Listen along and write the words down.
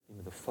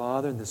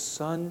Father, and the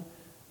Son,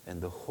 and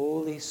the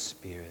Holy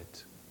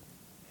Spirit.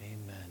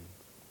 Amen.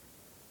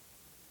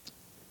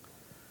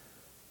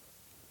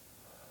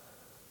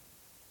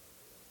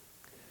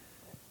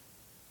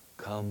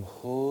 Come,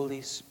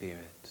 Holy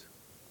Spirit.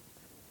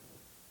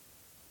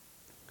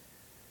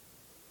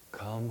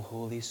 Come,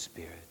 Holy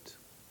Spirit.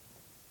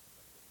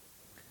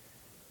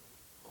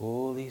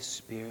 Holy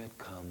Spirit,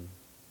 come.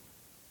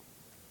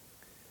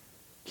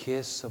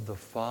 Kiss of the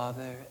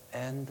Father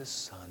and the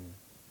Son.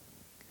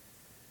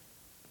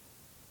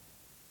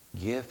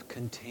 Gift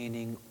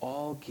containing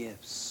all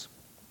gifts.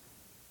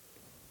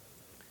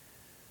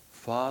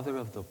 Father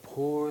of the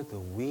poor, the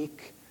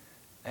weak,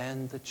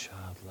 and the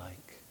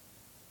childlike.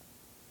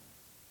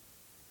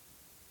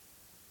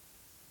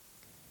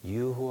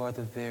 You who are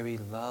the very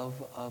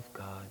love of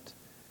God,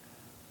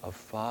 of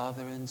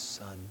Father and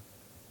Son,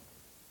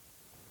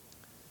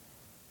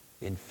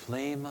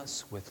 inflame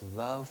us with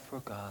love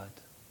for God.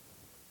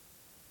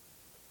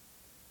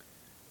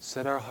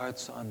 Set our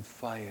hearts on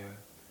fire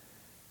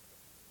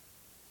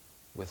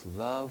with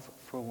love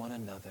for one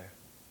another.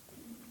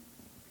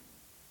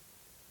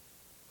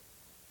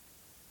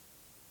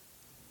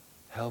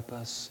 Help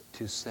us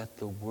to set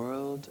the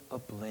world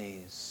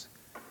ablaze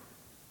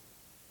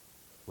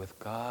with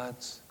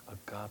God's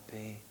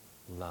agape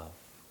love.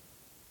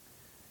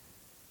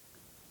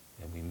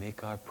 And we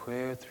make our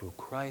prayer through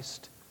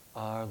Christ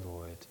our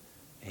Lord.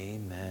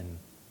 Amen.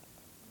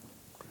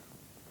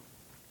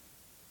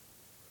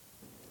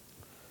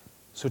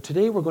 So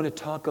today we're going to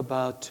talk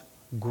about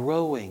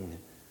growing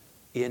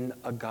in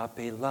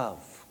agape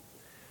love.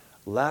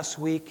 Last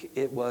week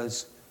it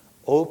was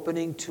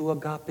opening to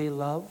agape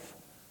love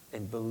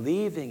and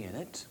believing in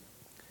it.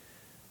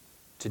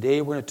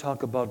 Today we're going to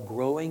talk about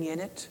growing in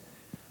it.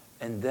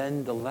 And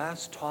then the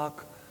last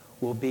talk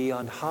will be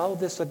on how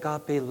this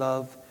agape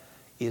love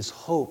is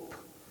hope,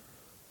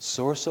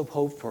 source of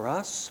hope for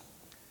us,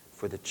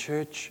 for the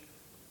church,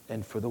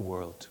 and for the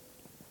world.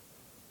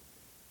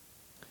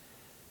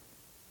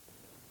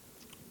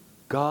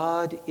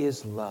 God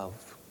is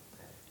love,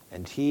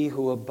 and he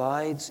who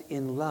abides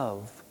in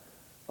love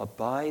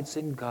abides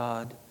in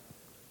God,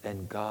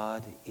 and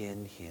God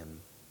in him.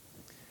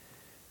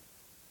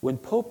 When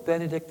Pope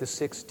Benedict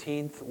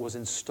XVI was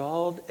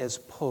installed as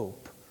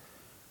Pope,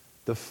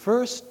 the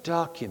first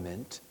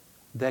document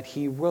that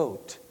he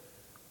wrote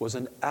was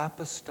an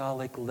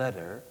apostolic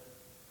letter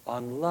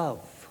on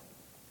love.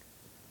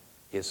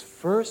 His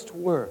first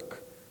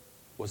work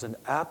was an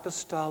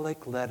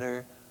apostolic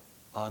letter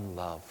on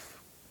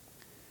love.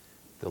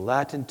 The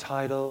Latin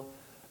title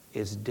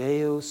is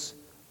Deus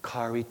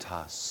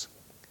Caritas.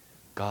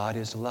 God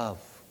is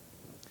love.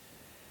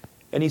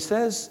 And he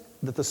says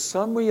that the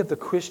summary of the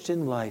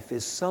Christian life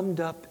is summed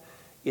up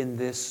in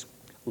this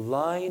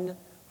line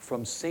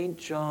from St.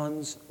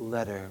 John's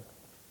letter.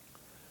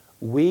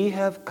 We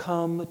have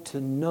come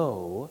to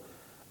know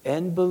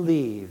and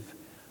believe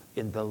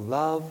in the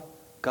love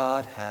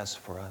God has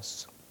for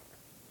us.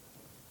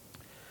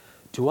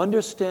 To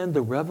understand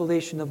the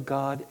revelation of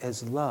God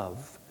as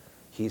love,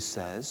 he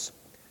says,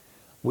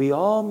 we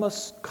all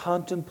must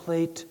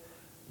contemplate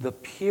the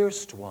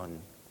pierced one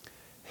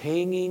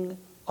hanging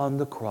on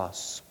the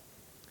cross.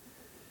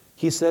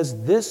 He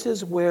says this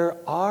is where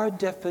our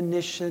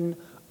definition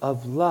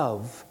of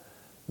love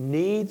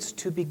needs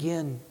to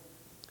begin,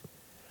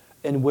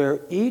 and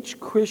where each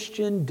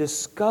Christian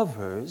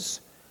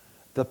discovers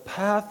the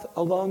path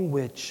along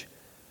which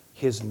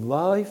his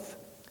life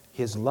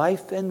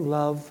and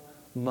love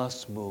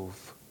must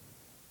move.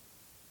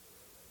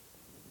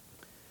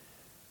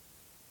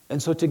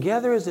 And so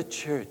together as a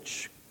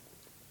church,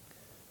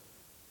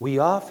 we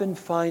often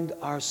find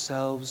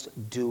ourselves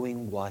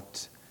doing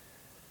what?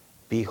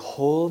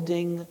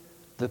 Beholding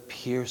the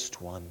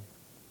pierced one.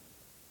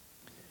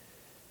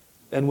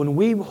 And when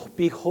we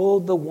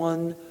behold the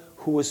one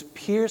who was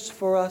pierced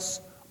for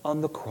us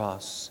on the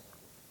cross,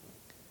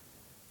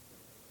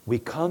 we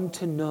come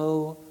to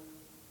know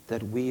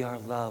that we are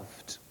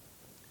loved,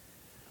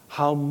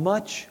 how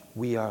much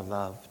we are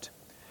loved,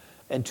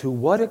 and to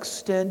what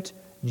extent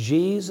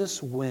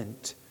Jesus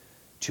went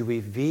to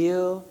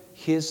reveal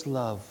his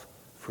love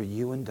for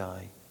you and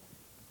I.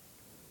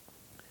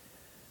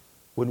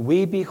 When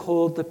we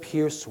behold the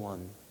pierced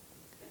one,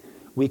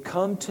 we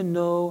come to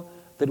know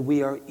that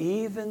we are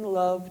even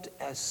loved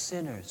as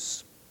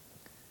sinners.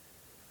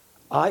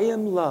 I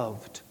am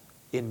loved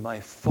in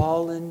my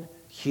fallen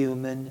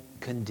human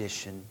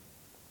condition.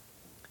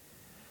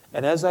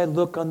 And as I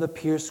look on the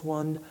pierced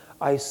one,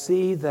 I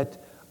see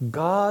that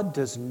God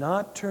does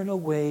not turn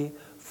away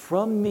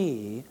from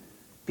me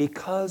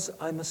because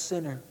I'm a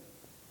sinner,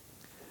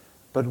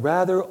 but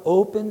rather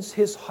opens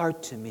his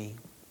heart to me.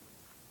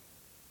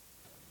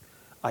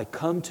 I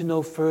come to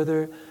know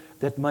further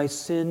that my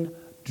sin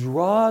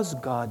draws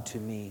God to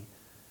me,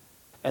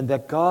 and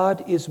that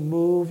God is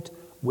moved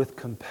with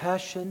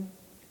compassion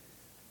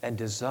and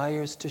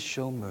desires to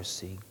show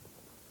mercy.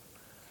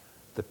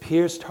 The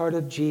pierced heart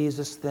of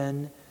Jesus,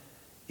 then,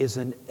 is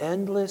an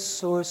endless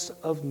source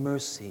of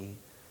mercy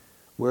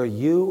where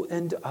you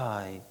and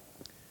I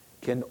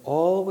can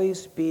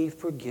always be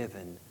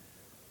forgiven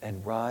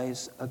and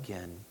rise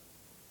again.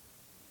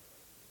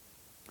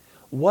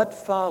 What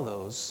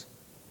follows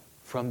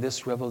from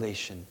this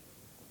revelation?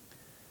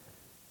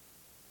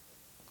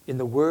 In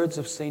the words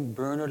of St.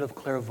 Bernard of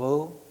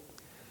Clairvaux,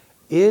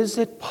 is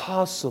it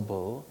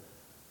possible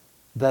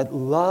that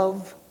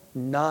love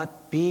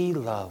not be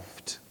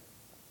loved?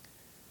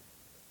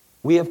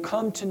 We have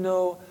come to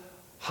know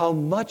how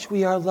much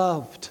we are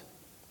loved.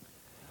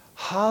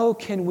 How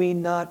can we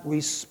not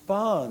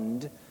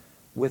respond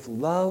with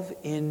love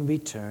in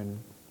return?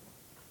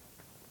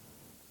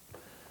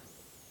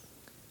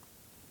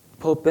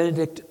 Pope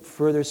Benedict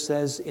further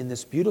says in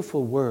this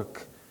beautiful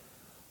work,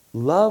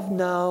 love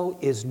now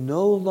is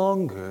no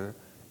longer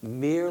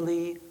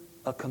merely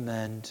a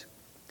command.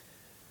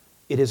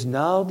 It is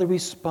now the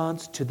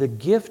response to the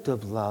gift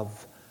of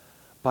love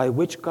by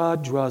which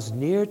God draws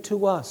near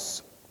to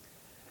us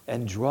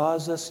and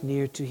draws us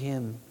near to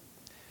Him.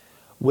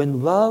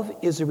 When love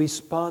is a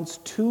response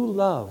to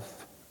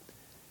love,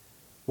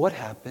 what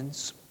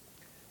happens?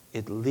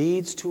 It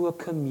leads to a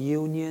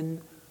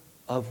communion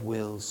of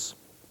wills.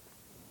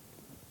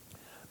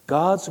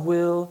 God's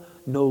will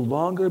no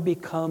longer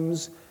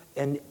becomes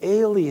an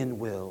alien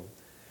will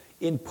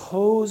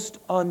imposed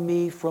on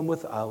me from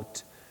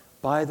without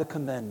by the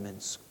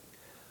commandments,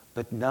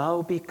 but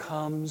now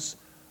becomes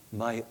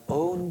my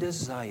own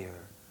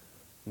desire,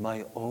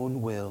 my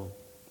own will.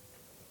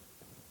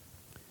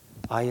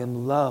 I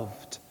am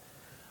loved,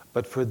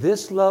 but for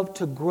this love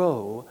to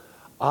grow,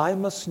 I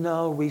must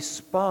now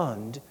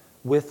respond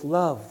with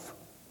love.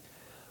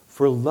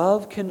 For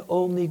love can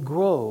only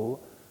grow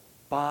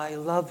by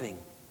loving,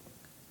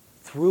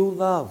 through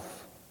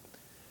love.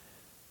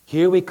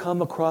 Here we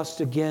come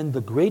across again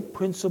the great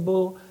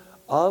principle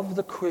of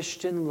the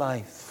Christian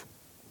life.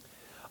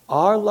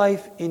 Our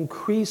life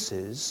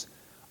increases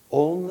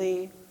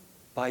only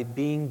by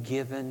being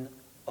given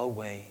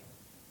away.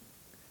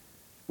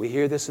 We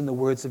hear this in the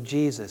words of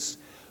Jesus.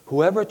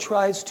 Whoever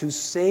tries to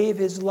save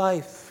his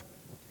life,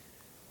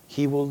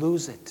 he will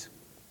lose it.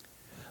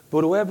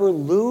 But whoever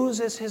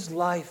loses his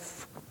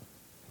life,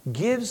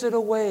 gives it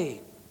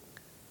away,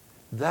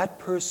 that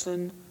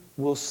person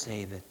will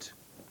save it.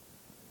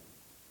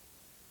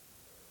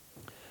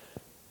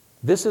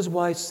 This is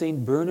why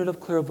St. Bernard of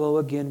Clairvaux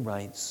again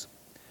writes,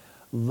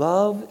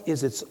 love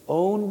is its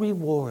own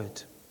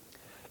reward.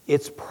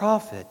 Its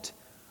profit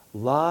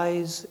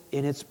lies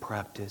in its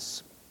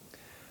practice.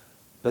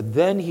 But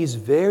then he's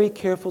very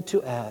careful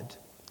to add,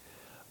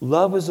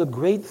 love is a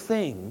great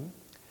thing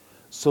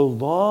so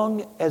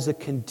long as it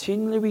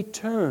continually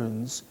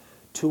returns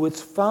to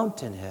its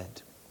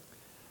fountainhead,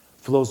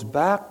 flows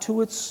back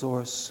to its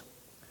source,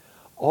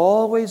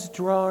 always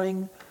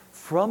drawing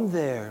from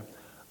there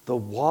the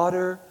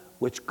water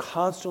which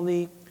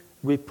constantly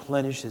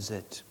replenishes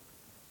it.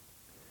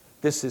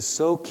 This is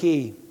so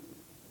key.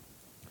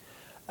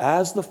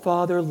 As the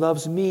Father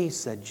loves me,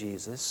 said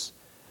Jesus,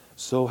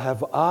 so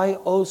have I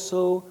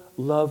also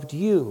loved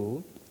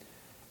you.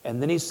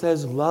 And then he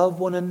says, love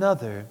one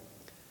another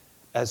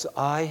as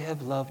I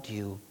have loved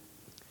you.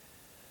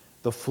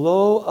 The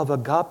flow of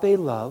agape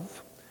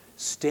love,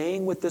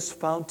 staying with this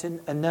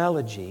fountain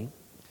analogy,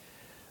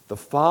 the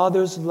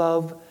Father's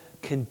love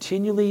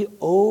continually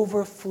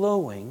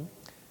overflowing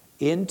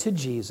into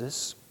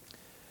Jesus,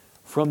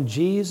 from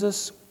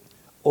Jesus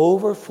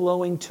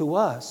overflowing to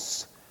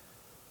us,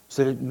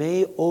 so that it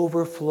may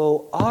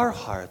overflow our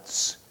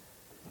hearts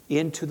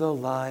into the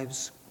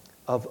lives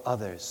of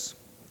others.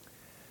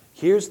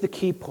 Here's the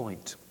key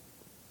point.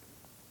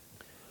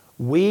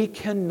 We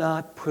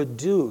cannot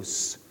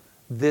produce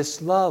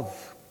this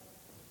love.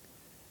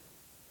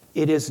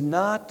 It is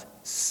not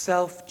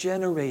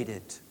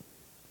self-generated.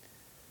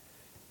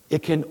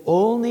 It can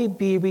only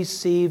be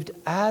received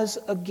as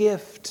a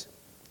gift.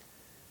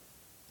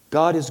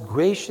 God is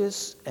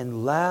gracious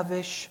and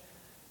lavish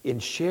in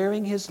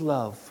sharing His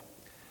love,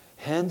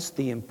 hence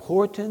the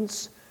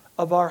importance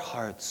of our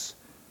hearts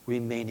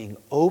remaining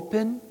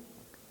open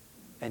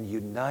and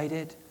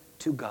united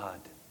to God.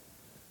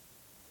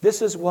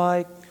 This is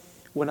why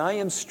when I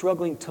am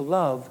struggling to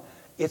love,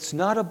 it's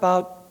not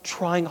about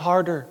trying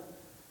harder.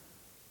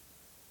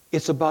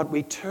 It's about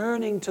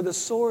returning to the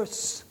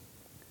source.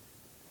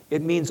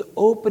 It means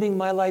opening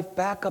my life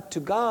back up to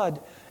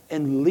God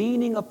and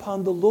leaning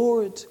upon the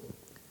Lord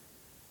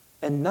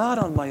and not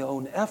on my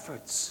own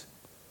efforts.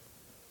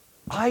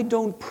 I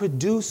don't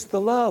produce the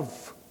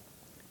love.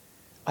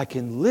 I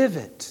can live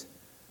it,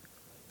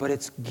 but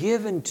it's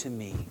given to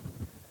me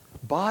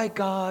by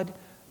God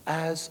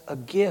as a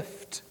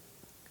gift.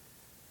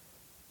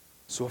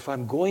 So if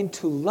I'm going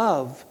to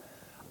love,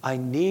 I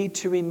need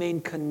to remain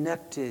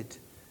connected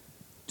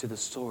to the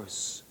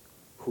source,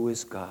 who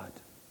is God.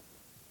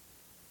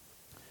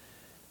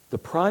 The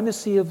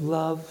primacy of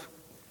love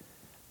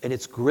and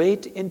its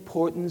great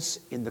importance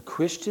in the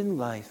Christian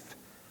life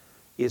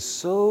is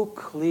so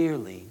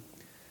clearly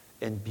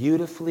and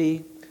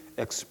beautifully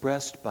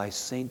expressed by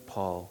St.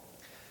 Paul,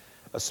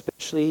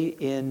 especially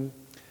in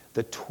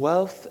the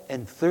 12th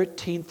and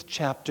 13th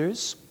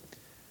chapters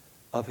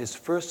of his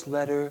first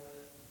letter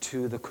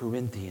to the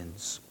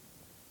Corinthians.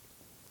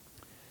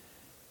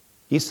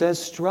 He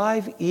says,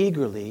 strive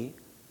eagerly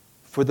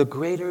for the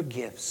greater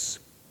gifts.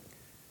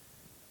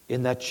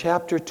 In that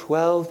chapter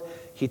 12,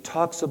 he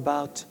talks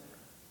about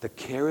the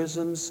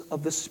charisms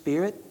of the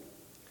Spirit.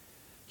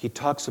 He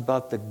talks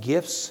about the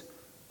gifts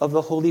of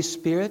the Holy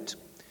Spirit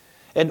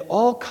and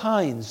all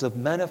kinds of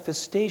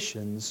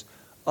manifestations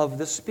of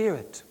the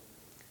Spirit.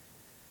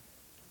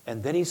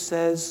 And then he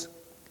says,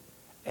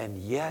 and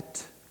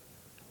yet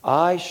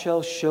I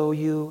shall show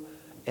you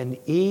an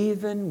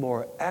even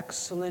more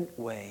excellent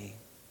way.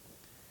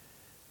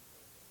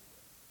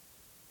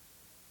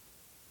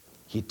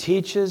 He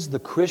teaches the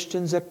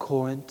Christians at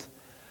Corinth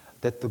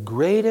that the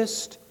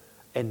greatest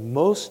and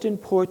most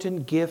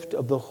important gift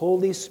of the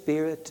Holy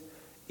Spirit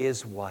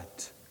is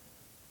what?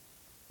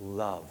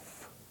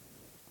 Love.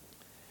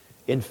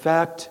 In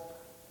fact,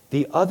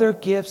 the other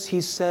gifts, he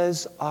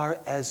says, are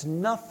as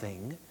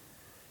nothing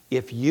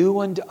if you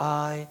and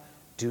I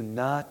do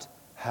not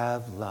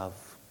have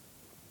love.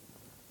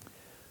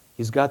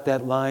 He's got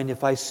that line,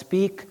 if I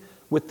speak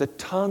with the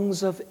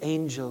tongues of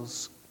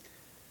angels,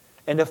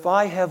 and if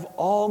I have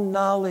all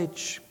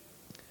knowledge,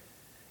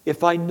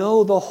 if I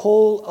know the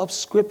whole of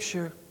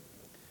Scripture,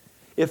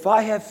 if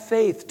I have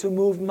faith to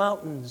move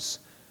mountains,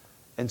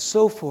 and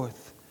so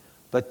forth,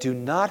 but do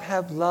not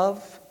have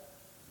love,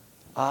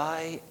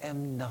 I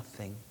am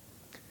nothing.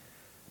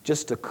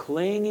 Just a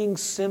clanging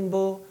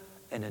cymbal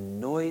and a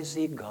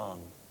noisy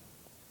gong.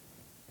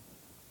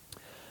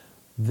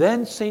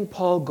 Then St.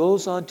 Paul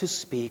goes on to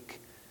speak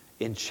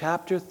in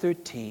chapter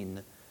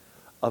 13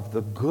 of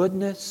the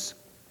goodness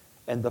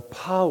and the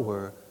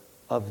power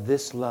of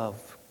this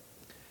love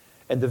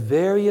and the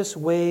various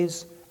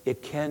ways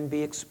it can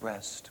be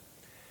expressed.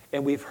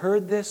 And we've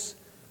heard this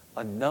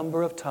a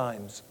number of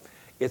times.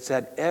 It's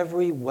at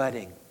every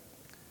wedding.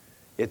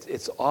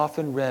 It's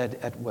often read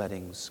at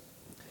weddings.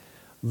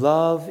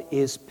 Love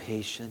is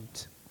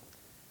patient.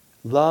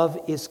 Love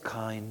is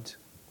kind.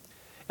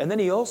 And then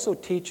he also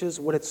teaches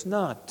what it's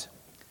not.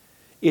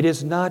 It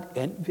is not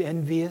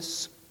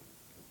envious.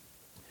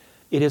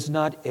 It is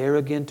not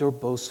arrogant or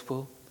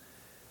boastful.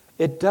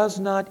 It does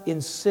not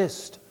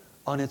insist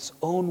on its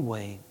own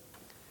way.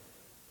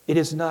 It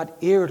is not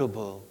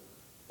irritable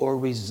or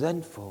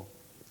resentful.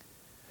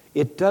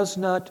 It does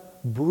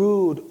not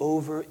brood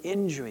over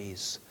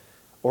injuries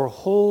or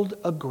hold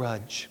a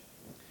grudge.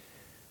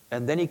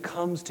 And then he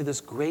comes to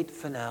this great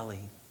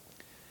finale.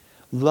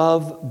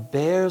 Love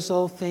bears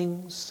all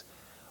things,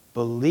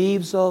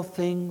 believes all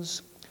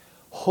things,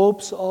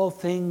 hopes all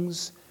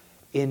things,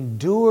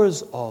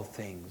 endures all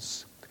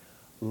things.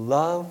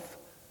 Love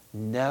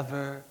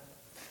never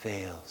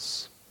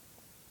fails.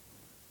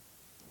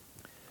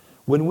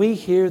 When we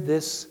hear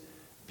this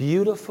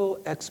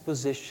beautiful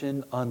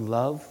exposition on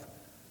love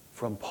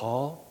from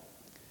Paul,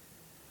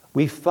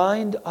 we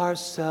find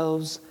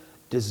ourselves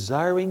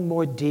desiring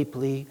more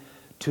deeply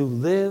to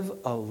live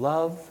a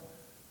love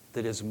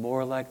that is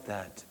more like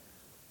that.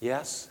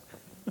 Yes?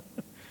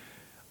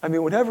 I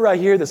mean, whenever I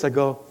hear this, I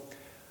go,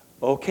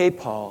 okay,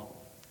 Paul,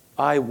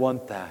 I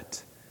want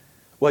that.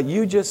 What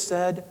you just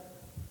said,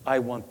 I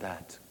want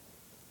that.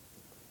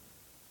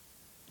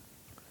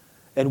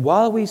 And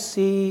while we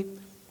see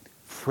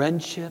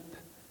friendship,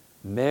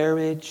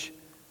 marriage,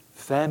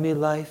 family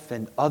life,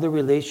 and other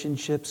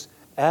relationships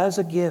as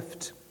a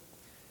gift,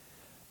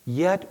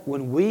 yet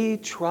when we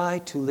try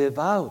to live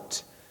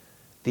out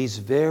these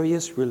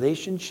various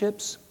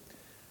relationships,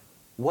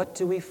 what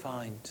do we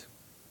find?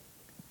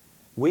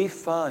 We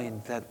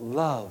find that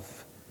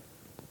love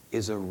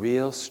is a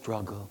real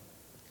struggle.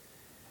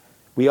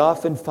 We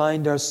often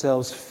find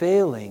ourselves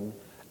failing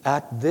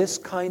at this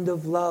kind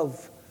of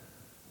love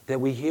that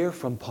we hear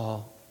from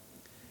Paul.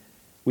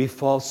 We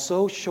fall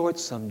so short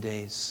some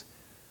days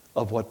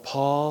of what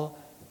Paul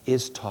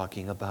is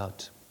talking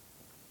about.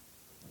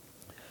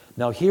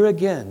 Now here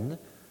again,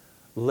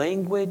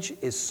 language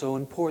is so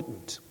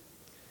important.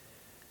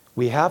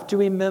 We have to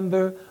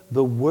remember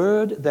the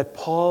word that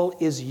Paul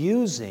is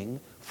using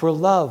for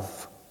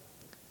love.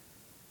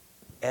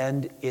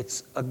 And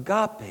it's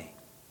agape,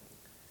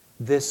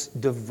 this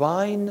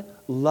divine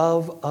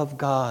love of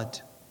God.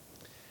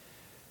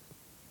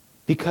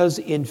 Because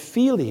in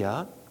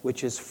philia,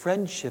 which is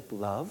friendship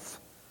love,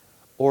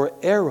 or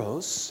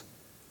eros,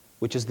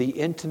 which is the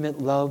intimate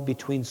love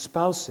between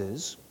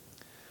spouses,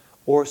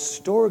 or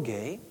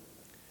storge,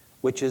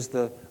 which is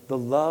the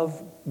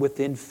love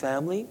within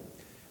family,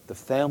 the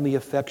family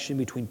affection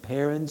between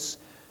parents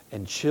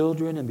and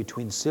children and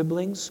between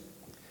siblings.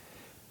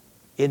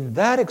 In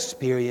that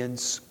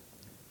experience,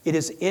 it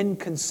is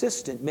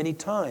inconsistent many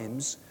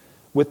times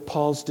with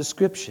Paul's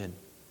description.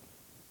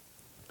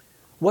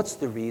 What's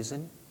the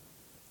reason?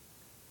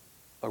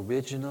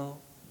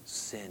 Original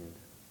sin.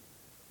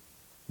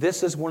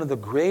 This is one of the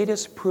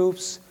greatest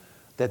proofs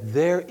that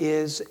there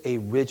is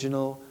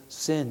original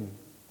sin.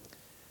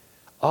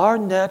 Our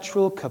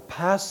natural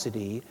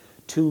capacity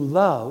to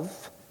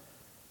love,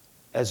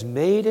 as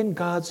made in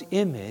God's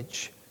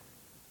image,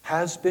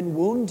 has been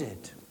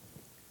wounded.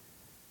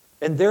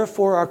 And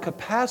therefore our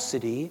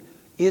capacity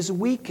is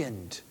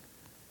weakened.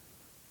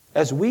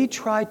 As we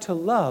try to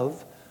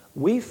love,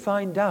 we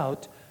find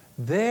out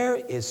there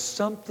is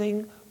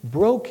something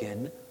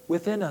broken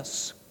within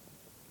us.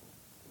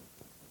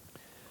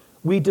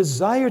 We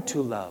desire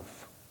to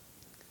love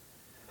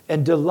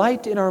and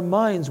delight in our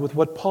minds with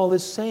what Paul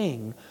is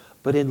saying,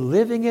 but in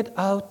living it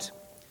out,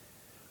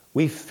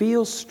 we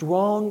feel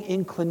strong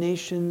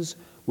inclinations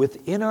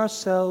within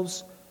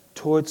ourselves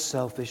towards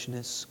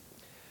selfishness.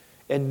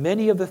 And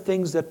many of the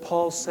things that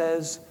Paul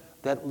says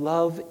that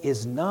love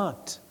is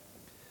not,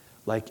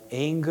 like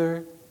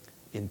anger,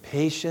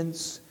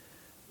 impatience,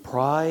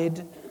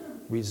 pride,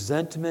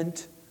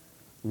 resentment,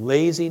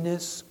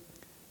 laziness,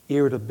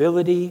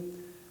 irritability,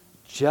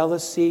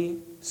 jealousy,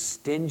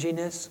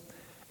 stinginess.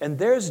 And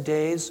there's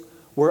days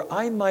where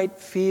I might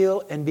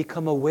feel and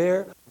become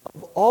aware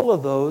of all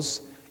of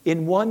those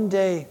in one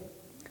day.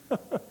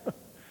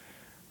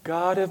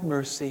 God have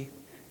mercy.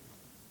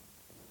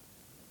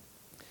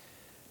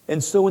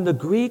 And so in the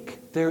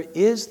Greek, there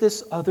is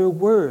this other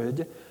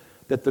word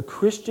that the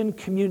Christian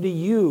community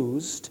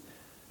used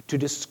to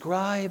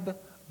describe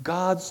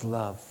God's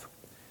love,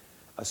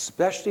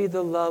 especially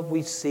the love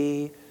we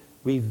see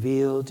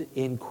revealed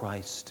in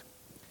Christ.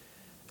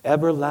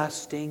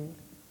 Everlasting,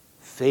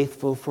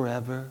 faithful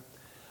forever,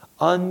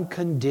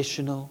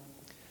 unconditional,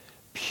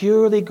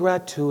 purely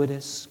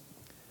gratuitous,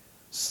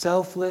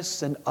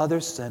 selfless and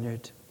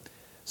other-centered,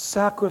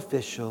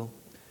 sacrificial,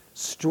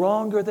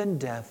 stronger than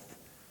death,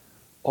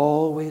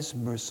 always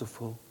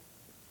merciful.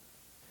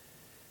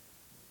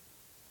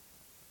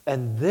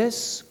 And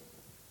this,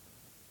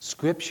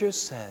 Scripture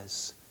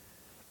says,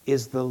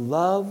 is the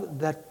love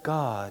that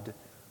God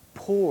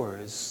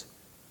pours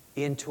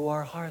into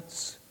our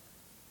hearts.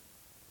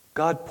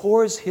 God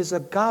pours His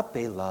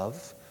agape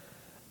love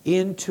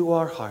into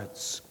our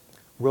hearts.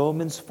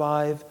 Romans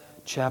 5,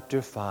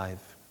 chapter 5.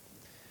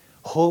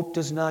 Hope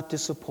does not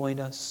disappoint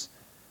us.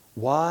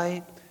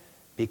 Why?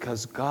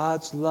 Because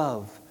God's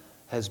love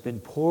has been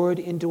poured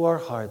into our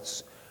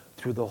hearts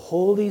through the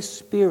Holy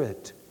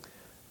Spirit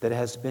that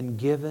has been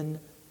given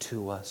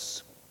to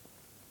us.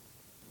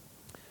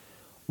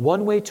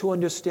 One way to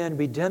understand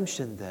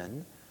redemption,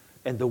 then,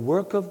 and the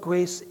work of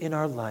grace in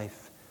our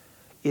life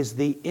is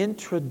the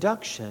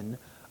introduction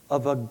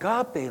of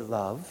agape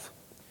love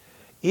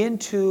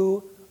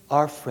into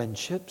our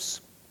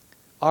friendships,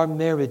 our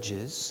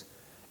marriages,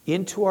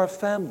 into our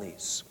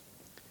families.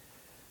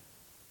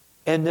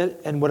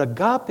 And what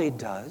agape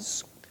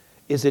does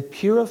is it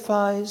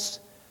purifies,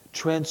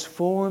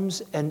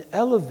 transforms, and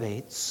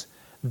elevates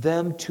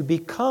them to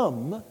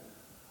become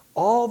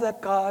all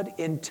that God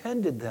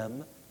intended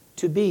them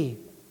to be.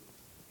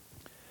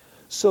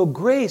 So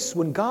grace,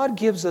 when God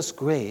gives us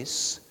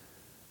grace,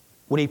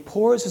 when He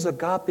pours His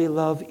agape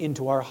love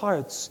into our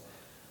hearts,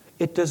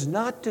 it does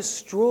not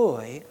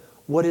destroy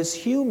what is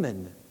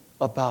human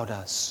about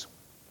us.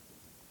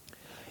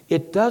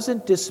 It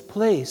doesn't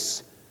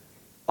displace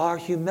our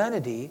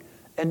humanity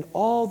and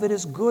all that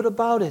is good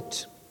about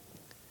it,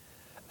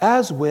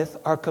 as with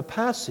our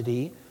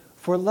capacity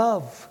for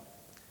love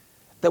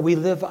that we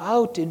live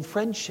out in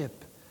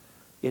friendship,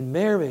 in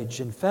marriage,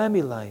 in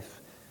family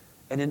life,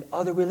 and in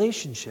other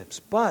relationships.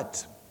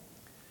 But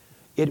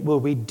it will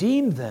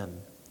redeem them,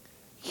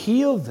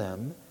 heal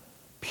them,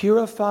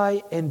 purify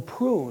and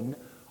prune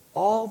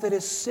all that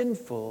is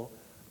sinful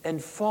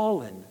and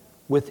fallen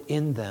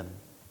within them.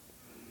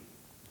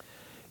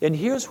 And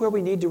here's where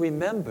we need to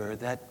remember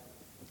that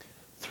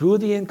through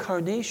the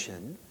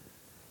incarnation,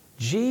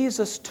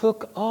 Jesus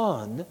took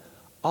on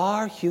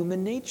our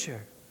human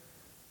nature.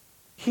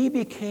 He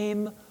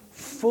became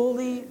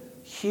fully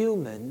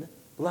human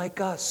like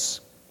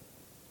us.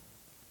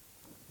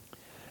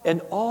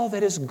 And all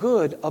that is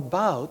good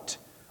about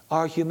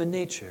our human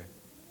nature.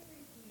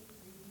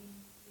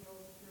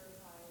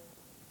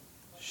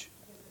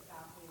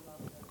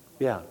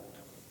 Yeah.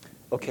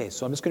 Okay,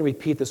 so I'm just going to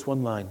repeat this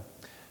one line.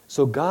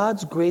 So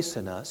God's grace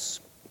in us,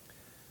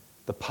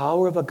 the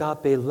power of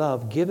agape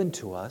love given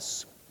to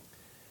us,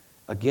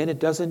 again, it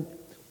doesn't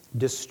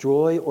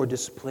destroy or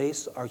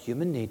displace our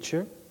human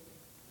nature,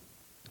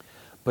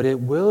 but it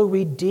will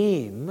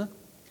redeem,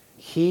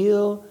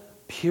 heal,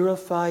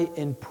 purify,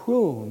 and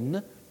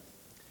prune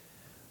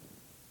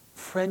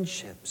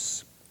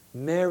friendships,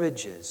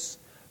 marriages,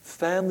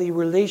 family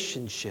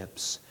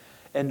relationships,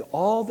 and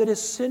all that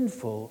is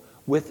sinful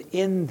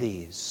within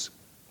these.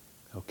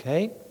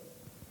 Okay?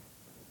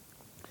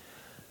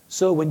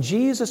 So when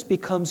Jesus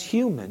becomes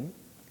human,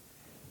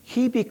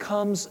 He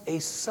becomes a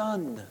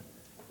son.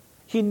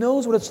 He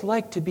knows what it's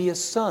like to be a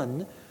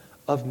son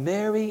of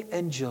Mary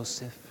and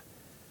Joseph.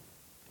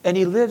 And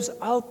He lives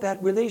out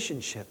that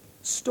relationship.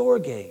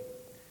 Storge,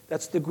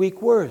 that's the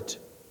Greek word.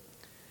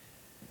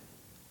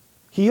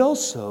 He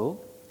also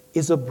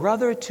is a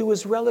brother to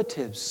His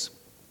relatives.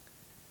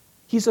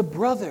 He's a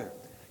brother.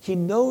 He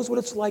knows what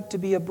it's like to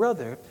be a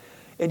brother,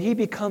 and He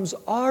becomes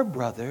our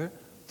brother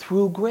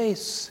through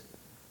grace.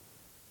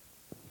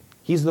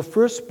 He's the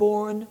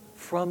firstborn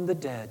from the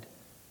dead,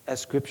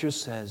 as Scripture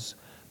says,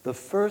 the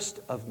first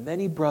of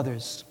many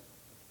brothers.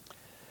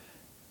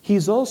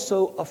 He's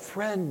also a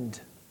friend.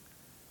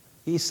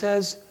 He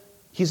says,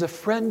 He's a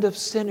friend of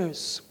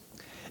sinners.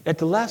 At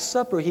the Last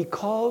Supper, he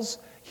calls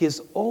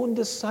his own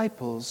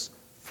disciples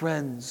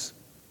friends.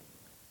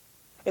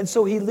 And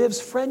so he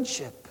lives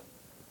friendship,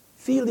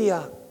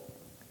 philia.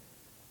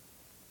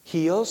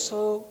 He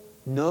also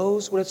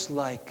knows what it's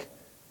like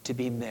to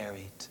be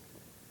married.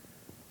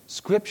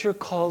 Scripture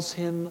calls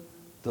him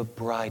the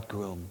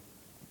bridegroom.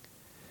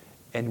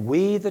 And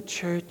we, the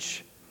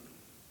church,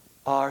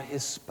 are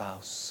his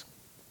spouse.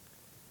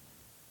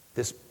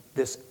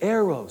 This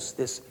eros,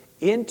 this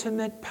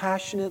intimate,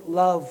 passionate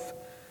love,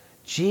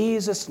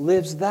 Jesus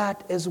lives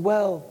that as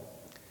well.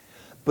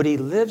 But he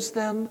lives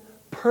them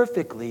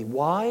perfectly.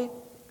 Why?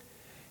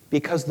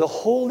 Because the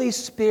Holy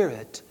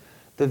Spirit,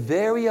 the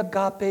very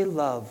agape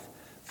love,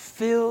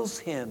 fills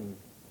him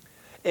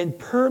and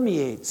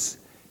permeates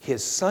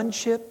his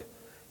sonship,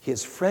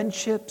 his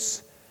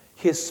friendships,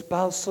 his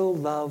spousal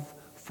love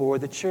for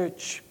the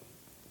church,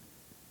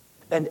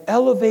 and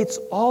elevates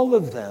all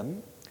of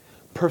them,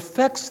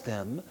 perfects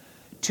them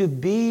to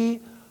be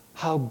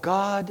how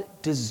God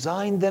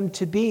designed them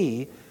to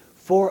be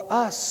for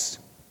us.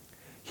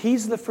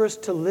 He's the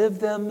first to live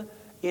them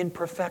in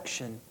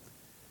perfection.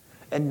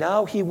 And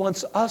now he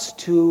wants us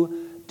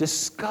to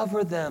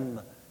discover them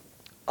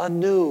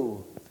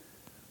anew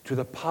through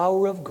the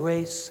power of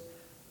grace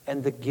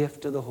and the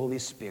gift of the Holy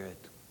Spirit.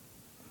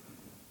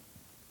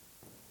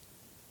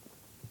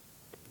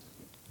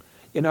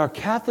 In our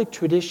Catholic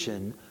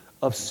tradition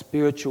of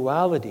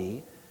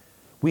spirituality,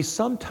 we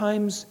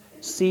sometimes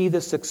see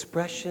this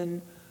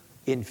expression,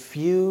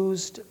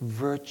 infused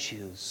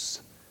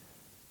virtues.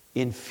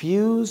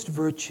 Infused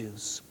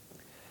virtues.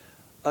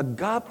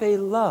 Agape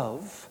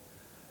love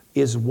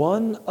is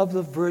one of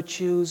the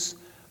virtues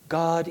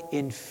God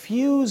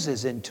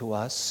infuses into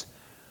us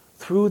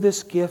through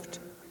this gift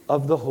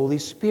of the Holy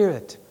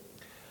Spirit,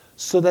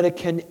 so that it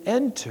can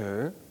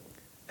enter,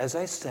 as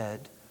I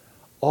said,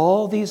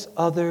 all these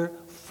other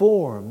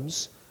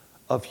forms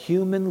of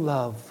human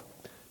love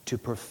to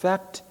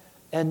perfect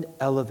and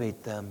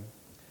elevate them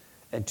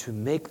and to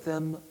make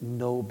them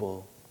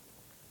noble.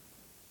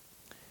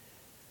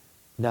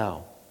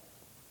 Now,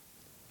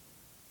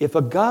 if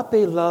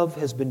agape love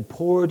has been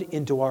poured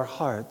into our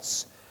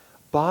hearts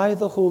by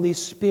the Holy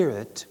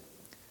Spirit,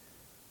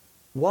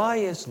 why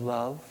is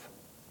love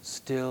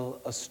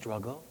still a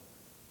struggle?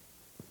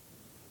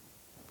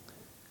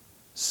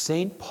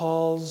 St.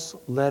 Paul's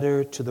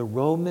letter to the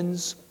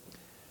Romans,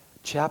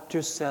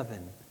 chapter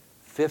 7,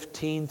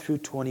 15 through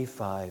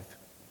 25.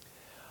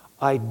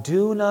 I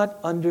do not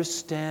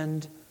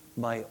understand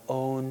my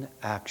own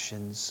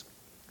actions.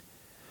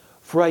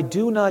 For I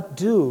do not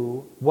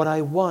do what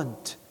I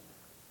want,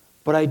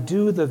 but I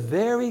do the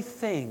very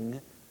thing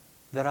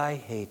that I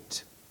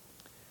hate.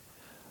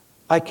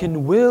 I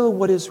can will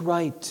what is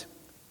right,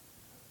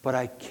 but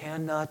I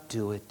cannot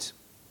do it.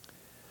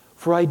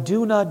 For I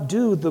do not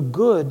do the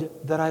good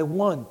that I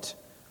want,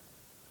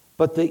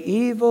 but the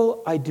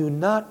evil I do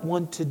not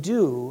want to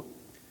do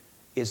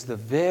is the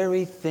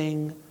very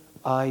thing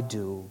I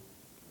do.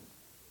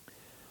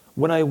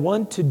 When I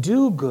want to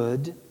do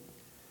good,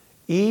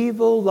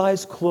 evil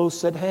lies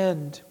close at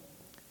hand.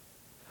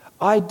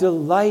 I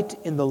delight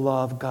in the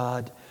law of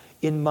God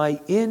in my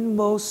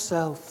inmost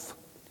self,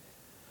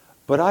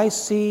 but I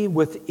see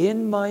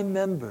within my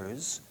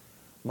members,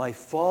 my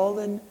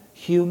fallen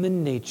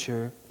human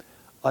nature,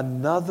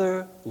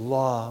 another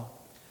law,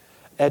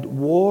 at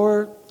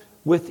war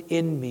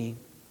within me,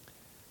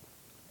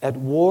 at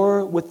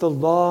war with the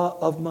law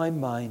of my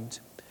mind,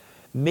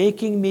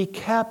 making me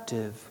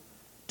captive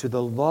to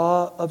the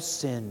law of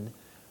sin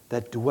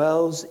that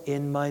dwells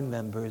in my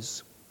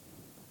members.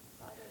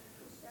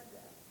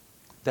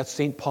 That's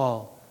St.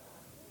 Paul,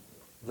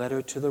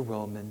 letter to the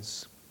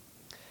Romans.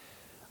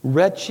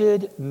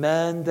 Wretched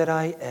man that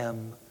I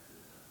am,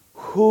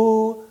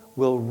 who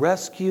will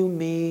rescue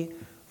me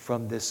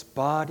from this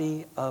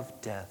body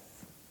of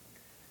death?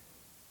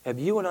 Have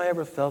you and I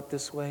ever felt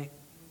this way?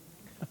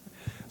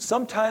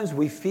 Sometimes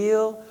we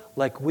feel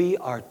like we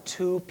are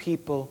two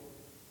people.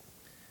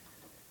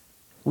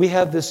 We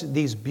have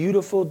these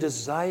beautiful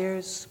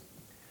desires,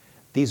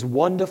 these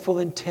wonderful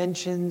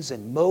intentions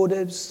and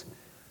motives,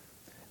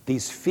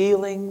 these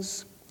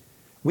feelings.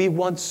 We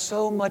want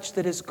so much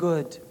that is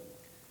good.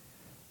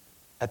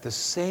 At the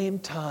same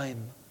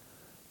time,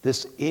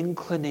 this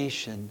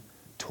inclination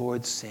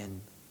towards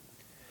sin,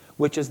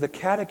 which, as the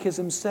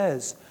Catechism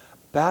says,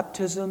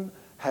 baptism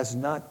has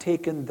not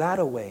taken that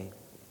away.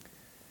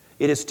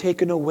 It has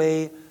taken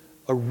away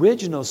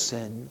original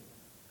sin,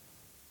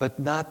 but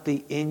not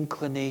the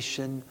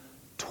inclination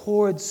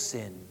towards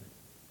sin.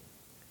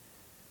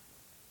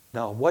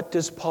 Now, what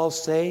does Paul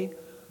say?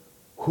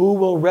 Who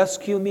will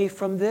rescue me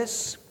from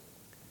this?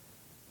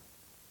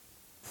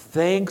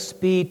 Thanks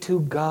be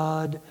to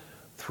God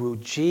through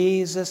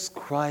Jesus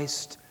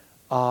Christ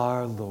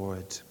our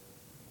Lord.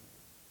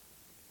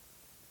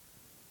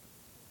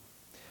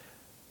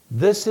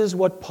 This is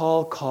what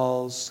Paul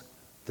calls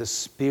the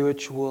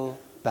spiritual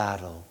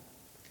battle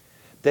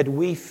that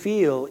we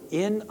feel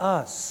in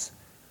us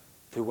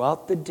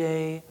throughout the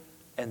day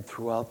and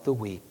throughout the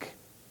week.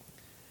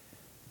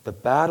 The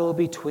battle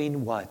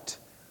between what?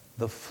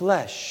 The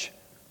flesh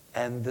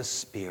and the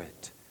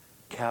Spirit.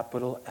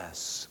 Capital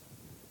S.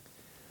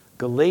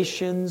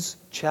 Galatians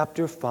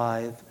chapter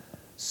 5,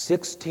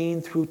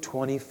 16 through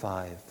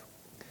 25.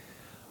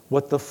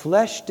 What the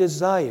flesh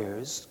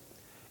desires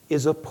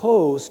is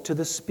opposed to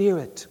the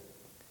Spirit,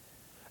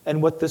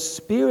 and what the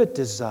Spirit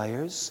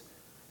desires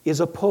is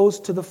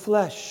opposed to the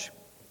flesh.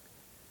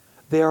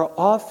 They are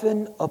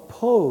often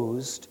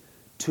opposed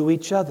to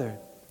each other,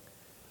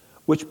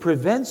 which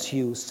prevents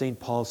you, St.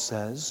 Paul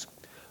says,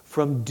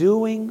 from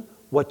doing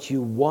what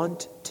you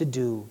want to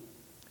do.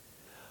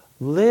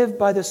 Live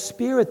by the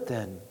Spirit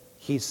then,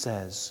 he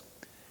says,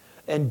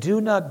 and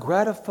do not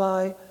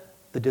gratify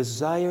the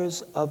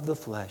desires of the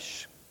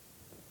flesh.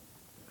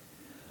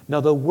 Now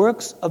the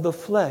works of the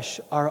flesh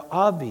are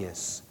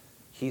obvious,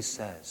 he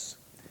says.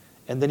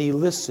 And then he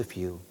lists a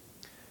few: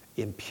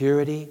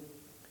 impurity,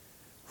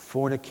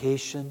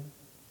 fornication,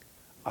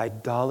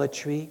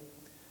 idolatry,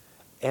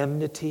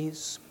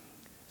 enmities,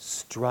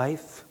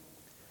 strife,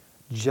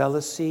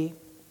 jealousy,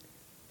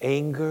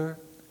 anger,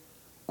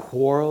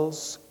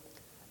 quarrels,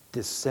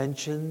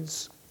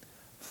 dissensions,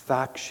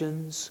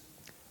 factions,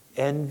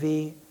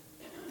 envy,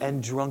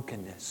 and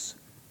drunkenness,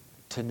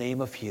 to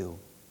name a few.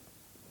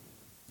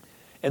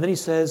 And then he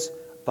says,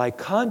 by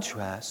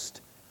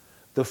contrast,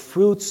 the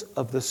fruits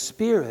of the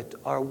Spirit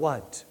are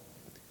what?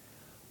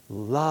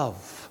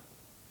 Love,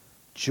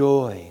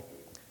 joy,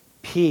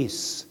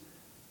 peace,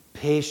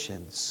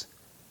 patience,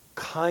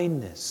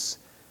 kindness,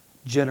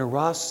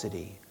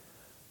 generosity,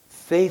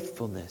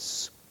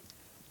 faithfulness,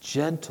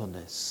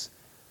 gentleness,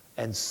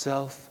 and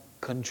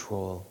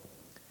self-control.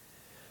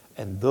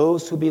 And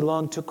those who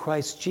belong to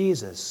Christ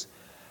Jesus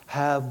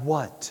have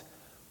what?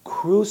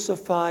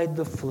 Crucified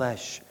the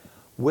flesh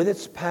with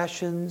its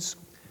passions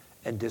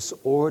and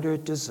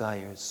disordered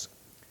desires.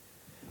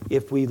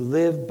 If we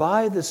live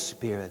by the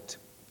Spirit,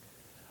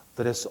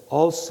 let us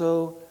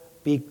also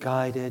be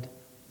guided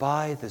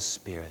by the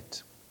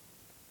Spirit.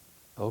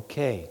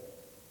 Okay.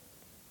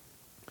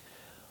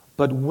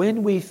 But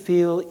when we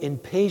feel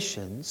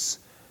impatience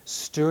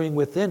stirring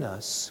within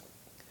us,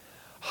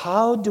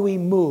 how do we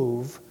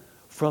move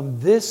from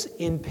this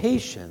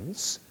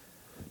impatience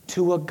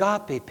to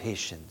agape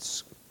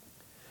patience?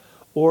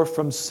 Or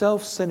from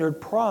self-centered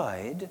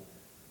pride,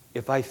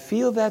 if I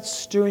feel that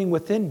stirring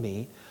within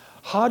me,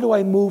 how do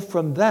I move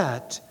from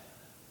that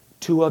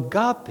to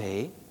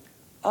agape,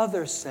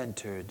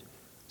 other-centered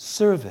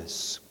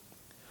service?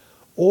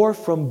 Or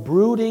from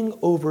brooding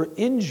over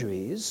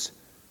injuries,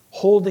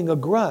 holding a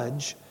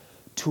grudge,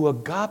 to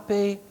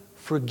agape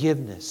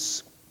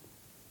forgiveness?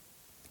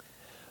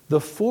 The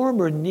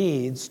former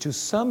needs to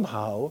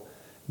somehow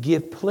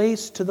give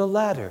place to the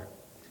latter.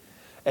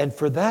 And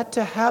for that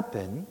to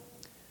happen,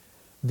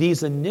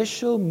 these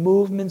initial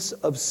movements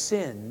of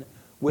sin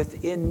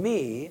within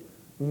me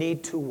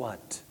need to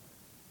what?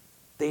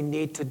 They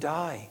need to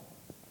die.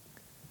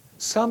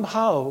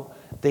 Somehow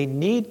they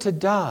need to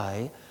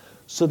die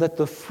so that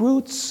the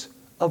fruits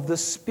of the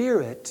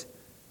Spirit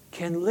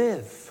can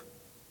live.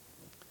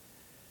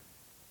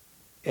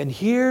 And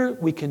here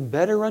we can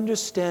better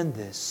understand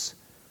this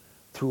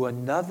through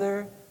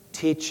another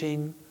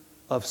teaching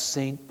of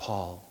St.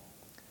 Paul.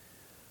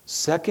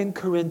 2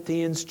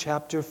 Corinthians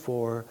chapter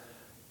 4,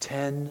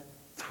 10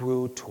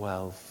 through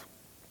 12.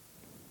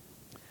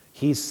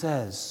 He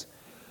says,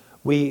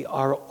 we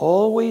are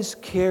always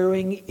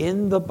carrying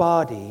in the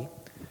body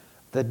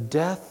the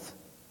death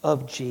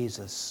of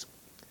Jesus,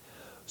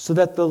 so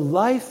that the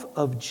life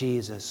of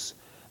Jesus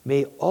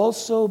may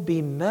also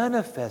be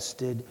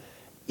manifested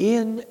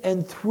in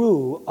and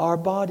through our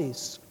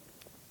bodies.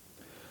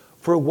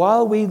 For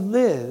while we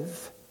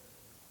live,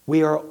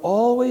 we are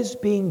always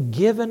being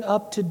given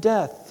up to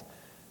death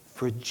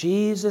for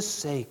Jesus'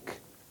 sake,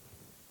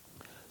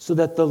 so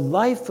that the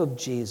life of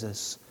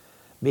Jesus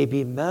may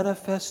be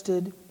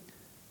manifested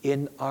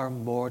in our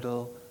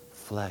mortal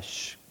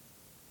flesh.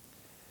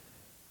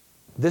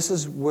 This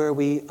is where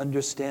we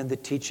understand the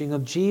teaching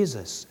of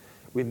Jesus.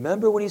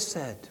 Remember what he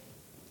said.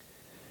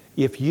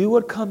 If you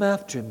would come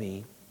after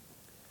me,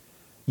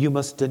 you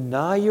must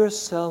deny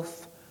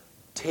yourself,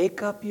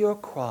 take up your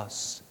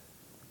cross,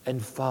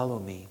 and follow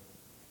me.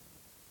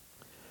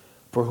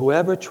 For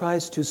whoever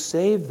tries to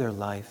save their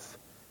life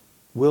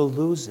will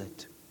lose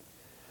it.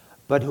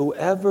 But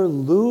whoever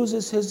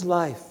loses his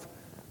life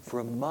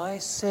for my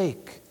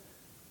sake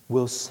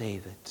will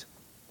save it.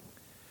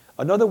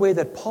 Another way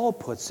that Paul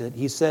puts it,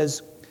 he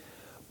says,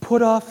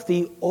 put off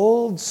the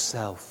old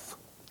self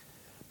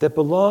that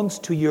belongs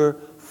to your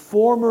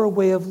former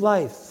way of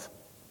life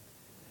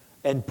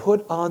and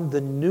put on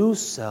the new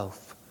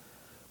self,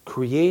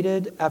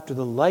 created after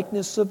the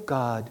likeness of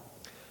God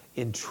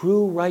in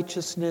true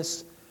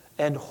righteousness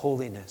and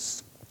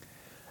holiness.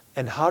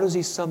 And how does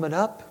he sum it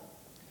up?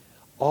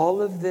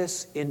 All of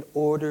this in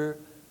order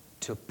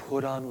to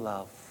put on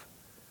love.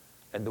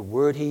 And the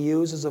word he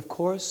uses, of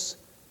course,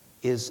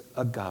 is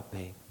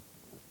agape.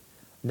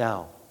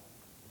 Now,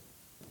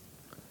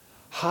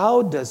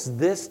 how does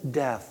this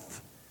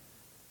death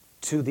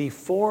to the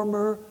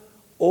former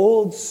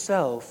old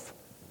self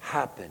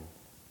happen?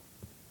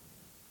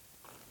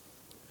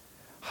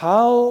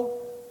 How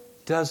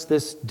does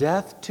this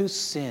death to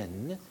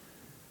sin,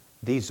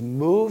 these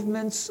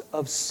movements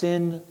of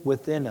sin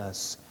within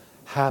us,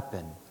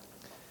 happen?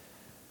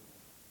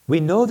 We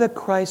know that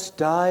Christ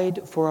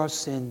died for our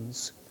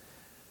sins,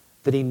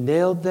 that he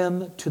nailed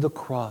them to the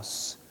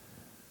cross,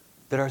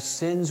 that our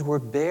sins were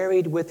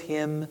buried with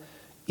him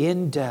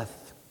in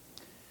death,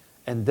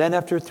 and then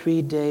after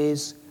 3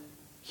 days,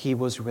 he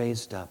was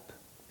raised up.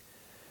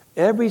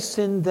 Every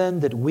sin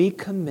then that we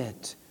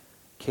commit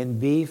can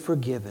be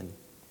forgiven.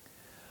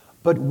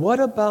 But what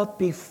about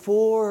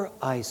before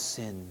I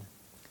sin?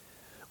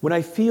 When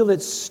I feel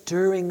it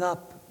stirring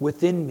up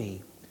within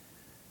me,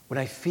 when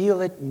I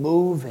feel it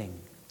moving,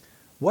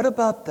 what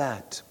about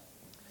that?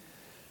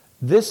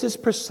 This is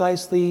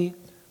precisely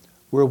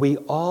where we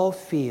all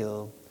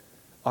feel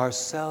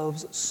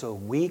ourselves so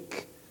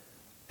weak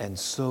and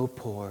so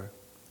poor,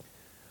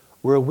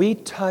 where we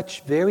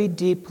touch very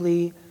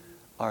deeply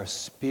our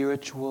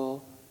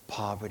spiritual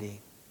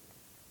poverty.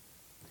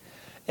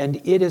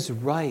 And it is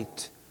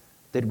right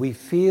that we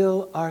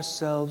feel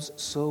ourselves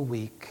so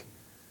weak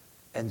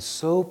and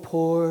so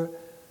poor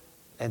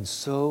and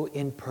so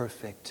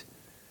imperfect,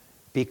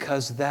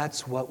 because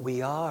that's what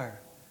we are.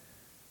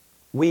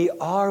 We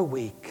are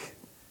weak.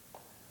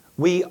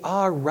 We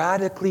are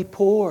radically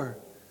poor.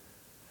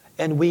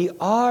 And we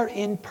are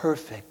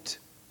imperfect.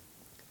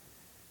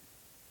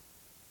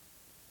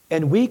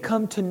 And we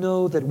come to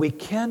know that we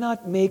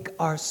cannot make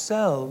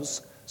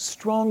ourselves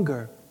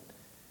stronger.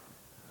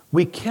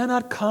 We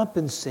cannot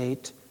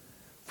compensate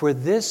for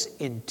this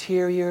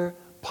interior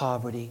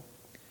poverty.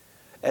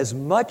 As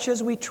much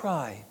as we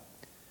try,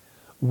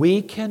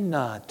 we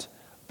cannot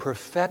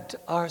perfect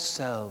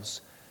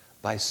ourselves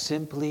by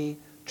simply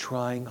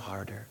trying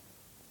harder.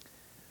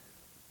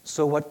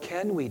 So what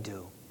can we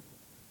do?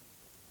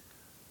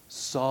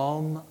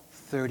 Psalm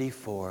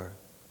 34.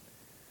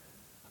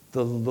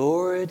 The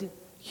Lord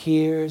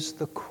hears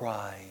the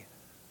cry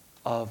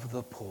of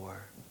the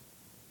poor.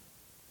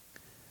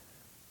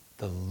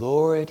 The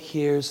Lord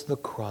hears the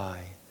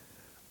cry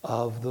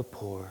of the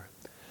poor.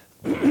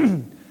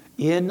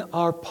 In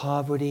our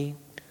poverty,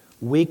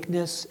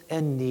 weakness,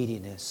 and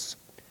neediness,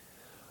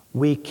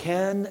 we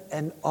can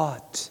and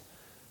ought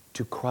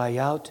to cry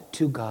out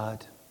to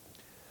God,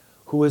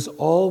 who is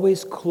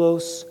always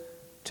close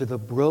to the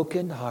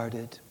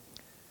brokenhearted,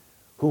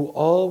 who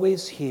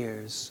always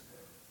hears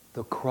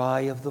the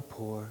cry of the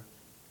poor.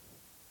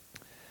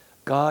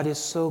 God is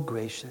so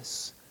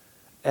gracious,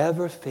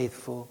 ever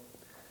faithful,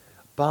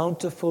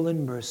 bountiful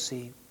in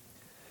mercy.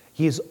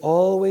 He is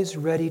always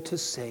ready to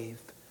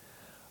save,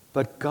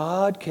 but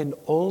God can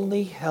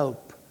only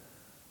help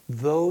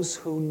those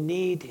who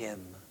need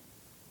him.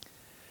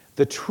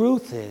 The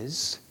truth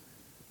is,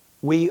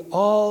 we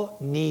all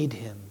need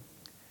him,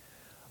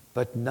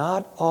 but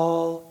not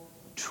all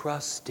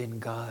trust in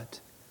God.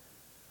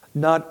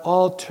 Not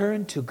all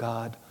turn to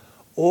God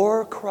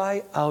or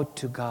cry out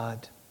to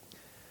God.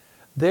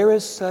 There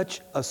is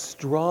such a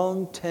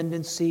strong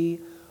tendency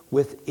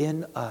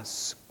within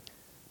us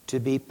to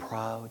be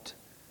proud,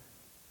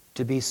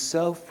 to be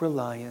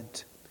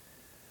self-reliant,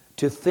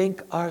 to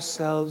think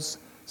ourselves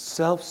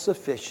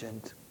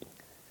self-sufficient,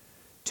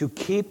 to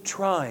keep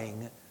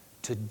trying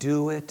to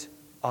do it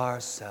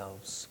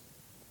ourselves.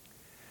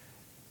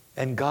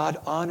 And God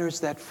honors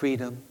that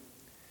freedom.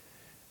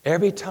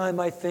 Every time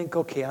I think,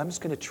 okay, I'm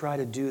just going to try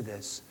to do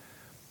this.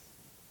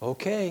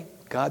 Okay,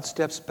 God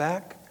steps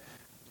back.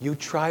 You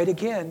try it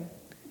again,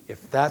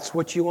 if that's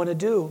what you want to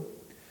do.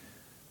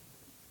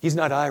 He's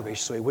not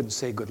Irish, so he wouldn't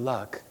say good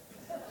luck.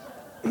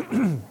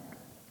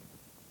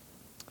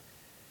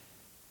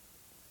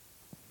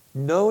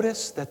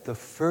 Notice that the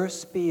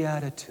first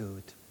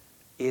beatitude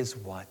is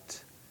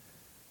what?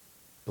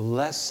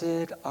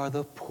 Blessed are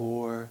the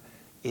poor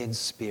in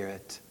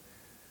spirit.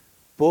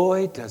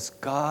 Boy, does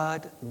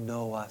God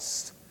know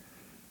us.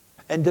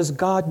 And does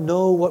God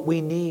know what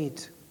we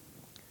need?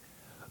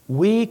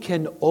 We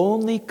can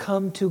only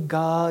come to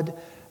God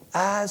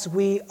as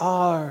we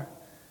are,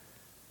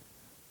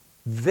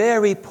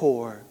 very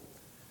poor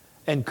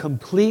and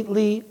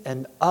completely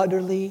and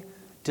utterly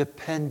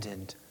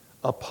dependent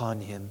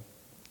upon him.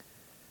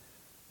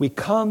 We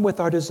come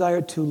with our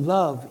desire to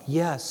love,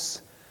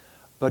 yes,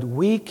 but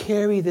we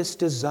carry this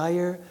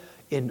desire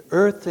in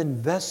earthen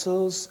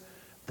vessels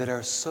that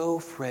are so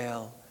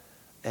frail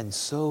and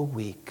so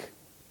weak.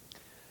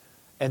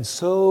 And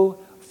so,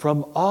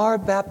 from our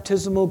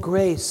baptismal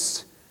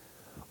grace,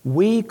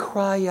 we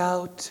cry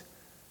out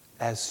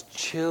as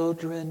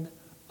children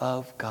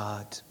of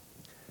God.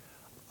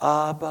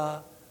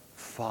 Abba,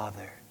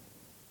 Father.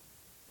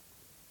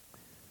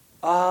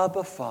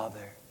 Abba,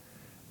 Father.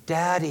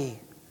 Daddy,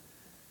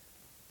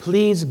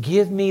 please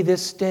give me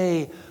this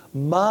day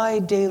my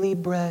daily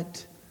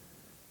bread.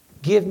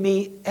 Give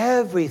me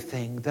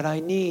everything that I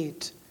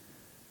need.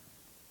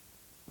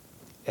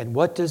 And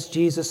what does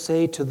Jesus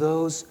say to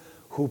those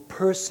who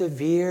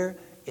persevere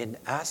in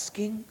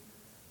asking?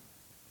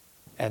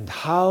 And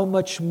how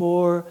much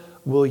more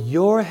will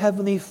your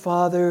Heavenly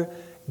Father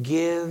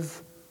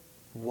give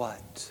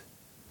what?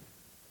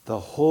 The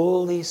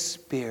Holy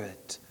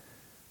Spirit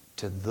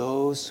to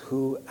those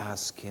who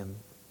ask him.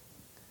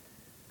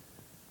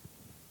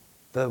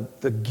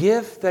 The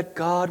gift that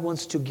God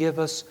wants to give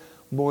us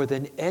more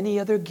than any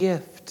other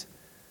gift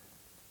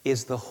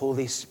is the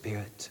Holy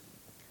Spirit.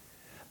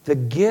 The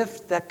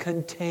gift that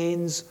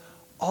contains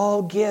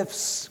all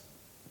gifts.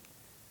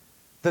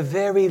 The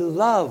very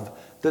love,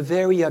 the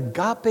very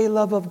agape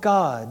love of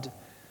God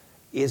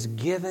is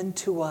given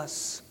to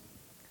us.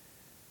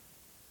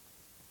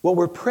 What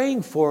we're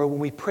praying for when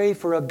we pray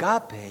for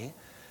agape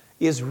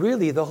is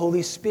really the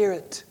Holy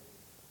Spirit.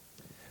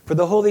 For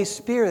the Holy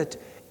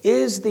Spirit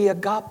is the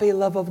agape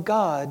love of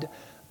God,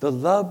 the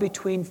love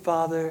between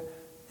Father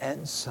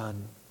and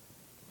Son.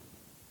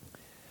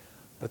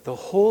 But the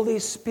Holy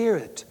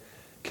Spirit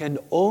can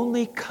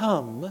only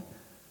come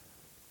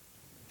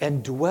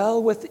and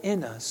dwell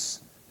within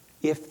us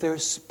if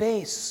there's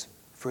space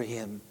for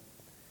him.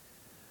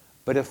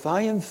 But if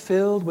I am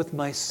filled with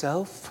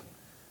myself,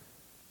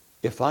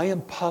 if I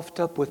am puffed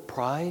up with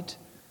pride,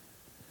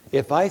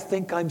 if I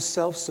think I'm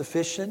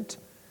self-sufficient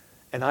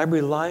and I'm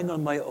relying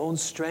on my own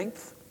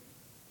strength,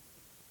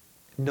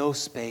 no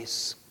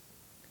space.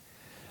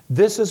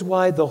 This is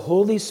why the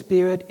Holy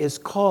Spirit is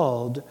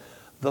called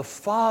the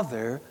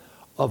Father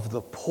of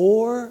the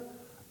poor,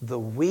 the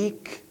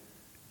weak,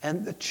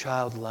 and the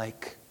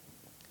childlike.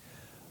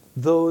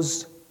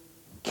 Those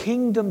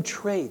kingdom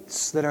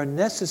traits that are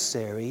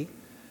necessary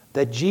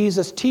that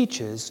Jesus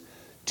teaches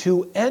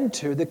to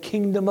enter the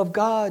kingdom of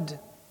God.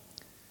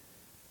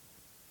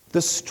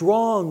 The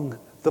strong,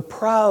 the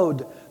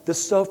proud, the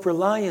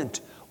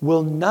self-reliant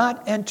will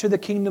not enter the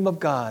kingdom of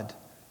God.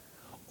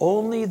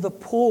 Only the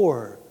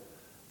poor,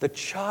 the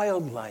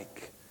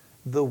childlike,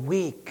 the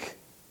weak,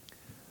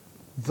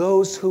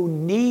 those who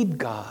need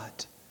God,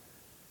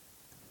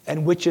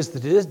 and which is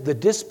the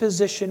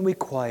disposition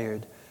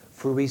required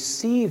for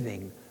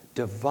receiving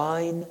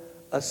divine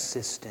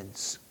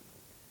assistance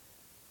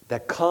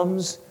that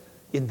comes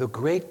in the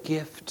great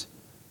gift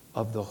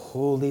of the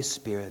Holy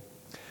Spirit.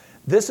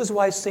 This is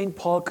why St.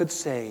 Paul could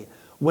say,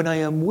 when I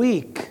am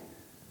weak,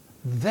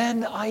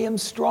 then I am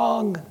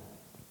strong.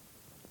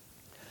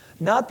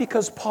 Not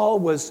because Paul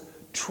was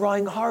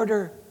trying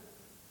harder.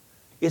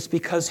 It's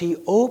because he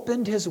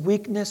opened his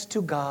weakness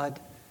to God,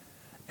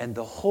 and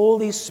the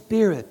Holy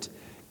Spirit,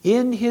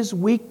 in his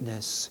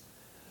weakness,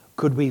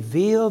 could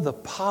reveal the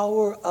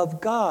power of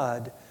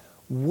God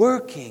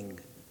working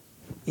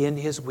in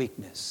his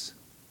weakness.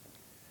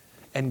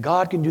 And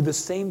God can do the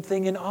same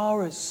thing in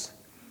ours.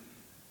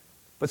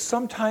 But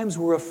sometimes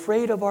we're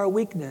afraid of our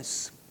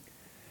weakness,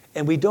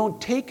 and we don't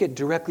take it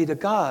directly to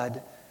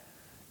God.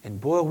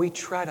 And boy, we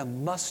try to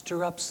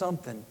muster up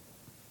something,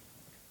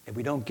 and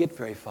we don't get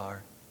very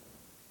far.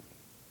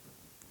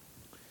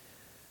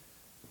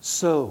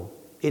 So,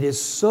 it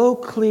is so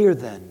clear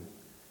then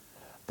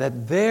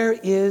that there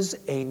is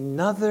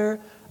another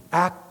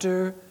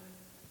actor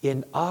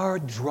in our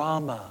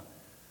drama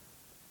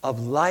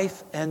of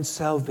life and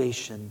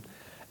salvation,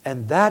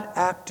 and that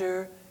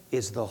actor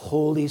is the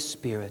Holy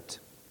Spirit.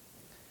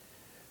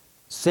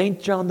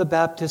 St. John the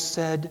Baptist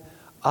said,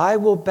 I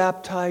will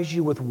baptize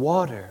you with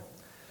water,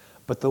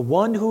 but the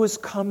one who is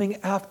coming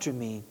after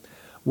me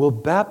will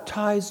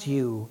baptize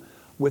you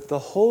with the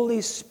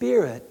Holy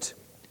Spirit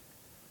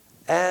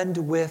and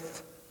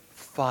with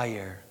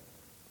fire.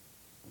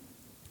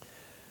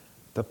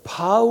 The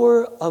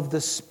power of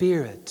the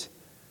Spirit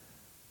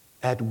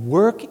at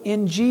work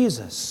in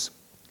Jesus,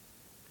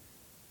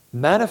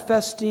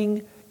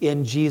 manifesting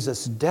in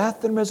Jesus'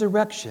 death and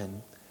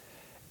resurrection,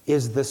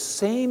 is the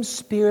same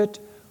Spirit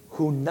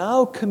who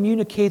now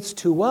communicates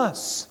to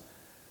us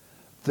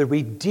the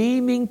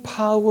redeeming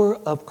power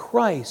of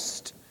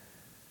Christ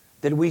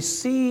that we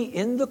see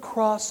in the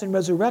cross and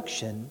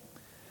resurrection,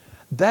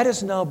 that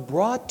is now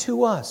brought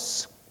to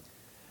us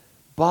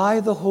by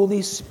the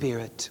Holy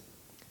Spirit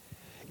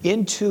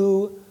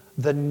into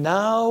the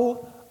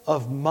now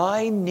of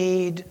my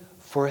need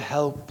for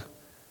help,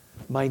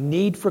 my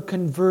need for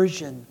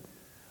conversion,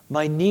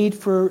 my need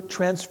for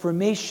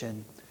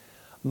transformation,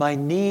 my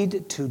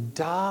need to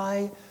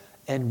die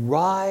and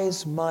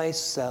rise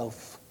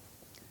myself.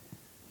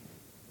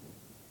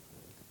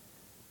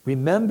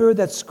 Remember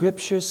that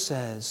Scripture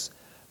says,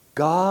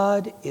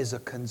 God is a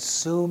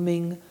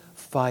consuming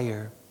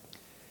fire.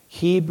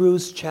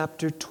 Hebrews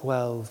chapter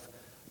 12,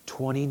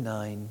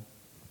 29.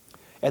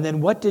 And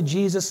then what did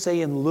Jesus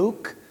say in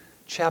Luke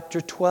chapter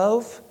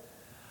 12?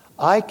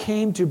 I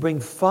came to bring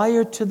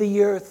fire to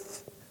the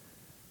earth,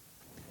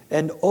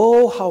 and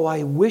oh, how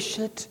I wish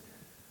it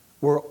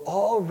were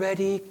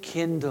already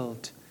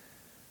kindled.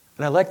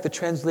 And I like the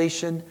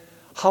translation,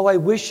 how I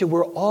wish it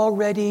were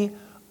already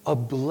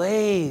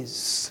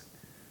ablaze.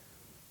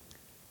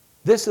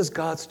 This is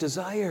God's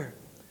desire,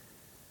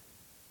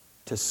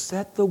 to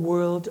set the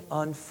world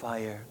on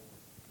fire.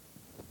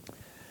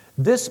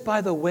 This,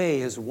 by the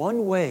way, is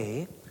one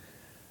way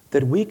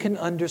that we can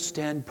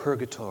understand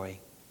purgatory.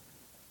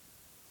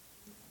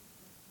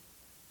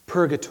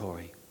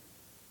 Purgatory.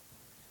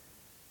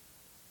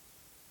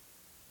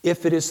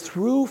 If it is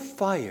through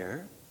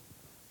fire,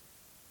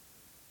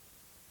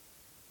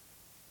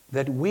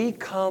 that we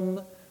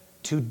come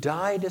to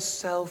die to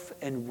self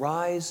and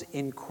rise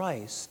in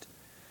Christ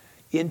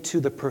into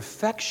the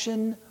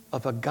perfection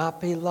of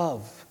agape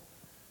love.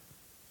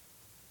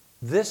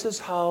 This is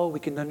how we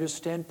can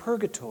understand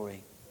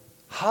purgatory.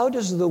 How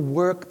does the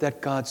work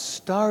that God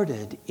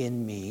started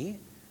in me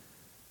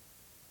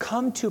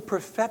come to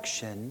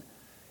perfection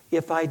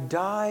if I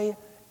die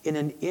in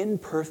an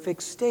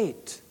imperfect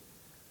state?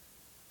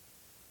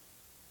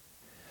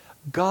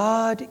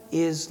 God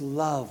is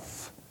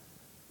love.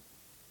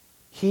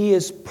 He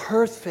is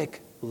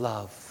perfect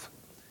love.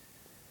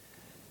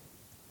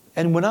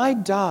 And when I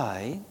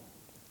die,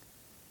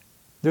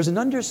 there's an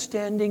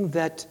understanding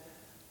that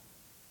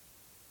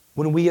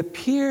when we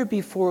appear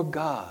before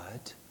God,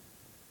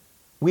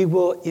 we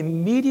will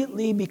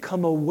immediately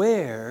become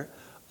aware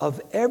of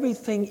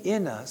everything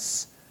in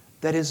us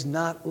that is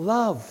not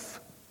love.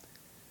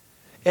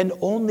 And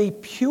only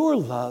pure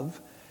love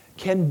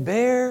can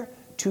bear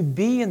to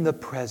be in the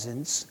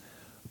presence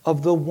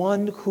of the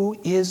one who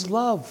is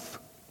love.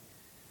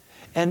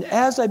 And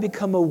as I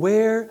become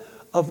aware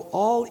of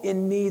all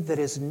in me that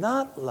is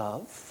not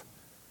love,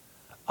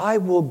 I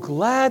will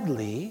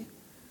gladly,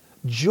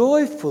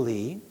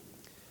 joyfully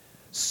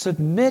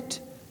submit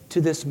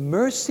to this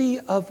mercy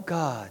of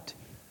God,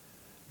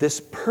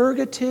 this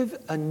purgative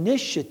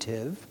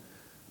initiative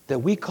that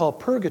we call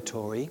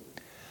purgatory,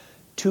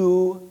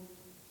 to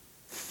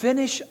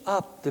finish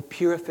up the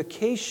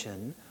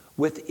purification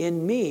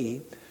within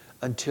me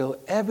until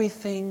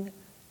everything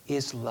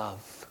is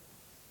love.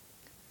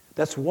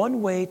 That's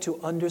one way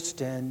to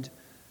understand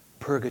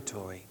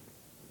purgatory.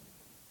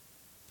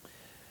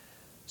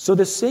 So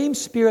the same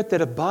Spirit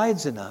that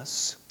abides in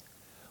us,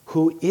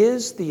 who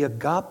is the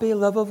agape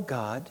love of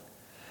God,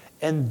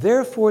 and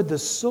therefore the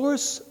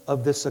source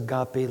of this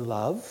agape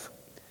love,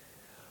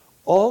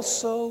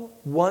 also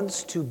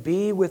wants to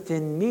be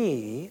within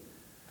me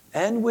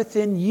and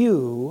within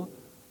you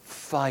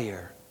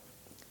fire.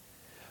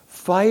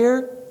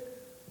 Fire,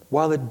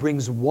 while it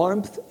brings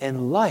warmth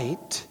and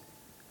light,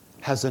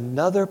 has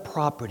another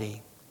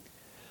property.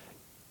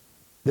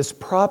 This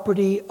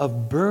property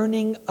of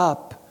burning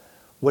up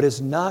what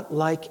is not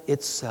like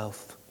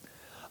itself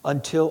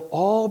until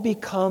all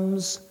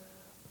becomes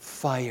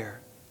fire.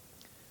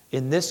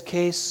 In this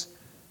case,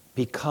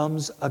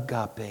 becomes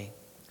agape.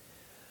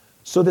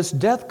 So this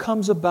death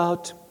comes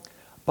about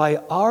by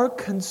our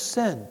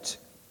consent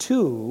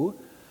to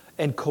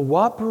and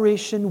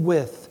cooperation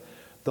with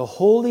the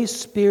Holy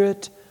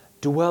Spirit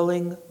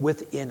dwelling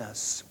within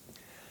us.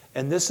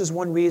 And this is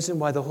one reason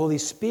why the Holy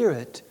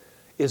Spirit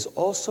is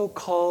also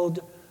called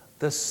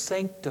the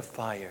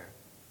sanctifier.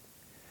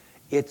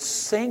 It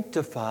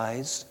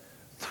sanctifies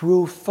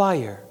through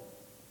fire.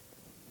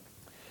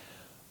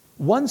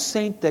 One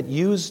saint that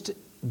used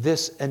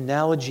this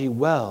analogy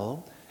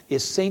well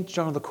is St.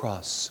 John of the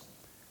Cross.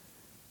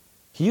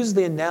 He used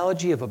the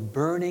analogy of a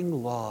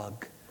burning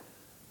log,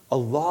 a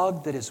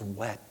log that is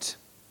wet.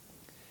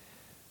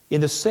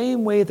 In the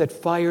same way that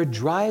fire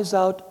dries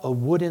out a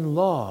wooden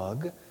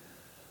log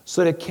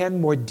so that it can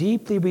more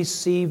deeply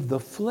receive the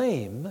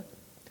flame,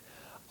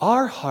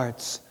 our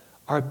hearts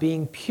are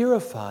being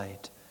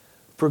purified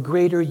for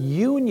greater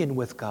union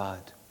with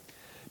God,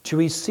 to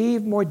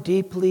receive more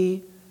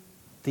deeply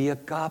the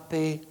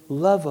agape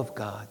love of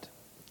God.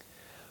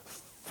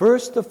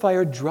 First, the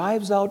fire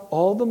drives out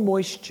all the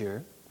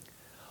moisture,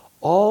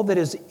 all that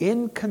is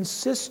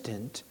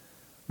inconsistent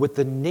with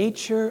the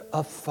nature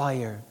of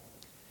fire,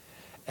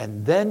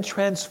 and then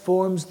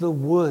transforms the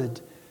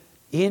wood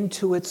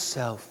into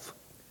itself.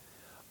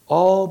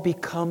 All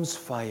becomes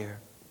fire,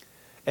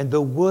 and the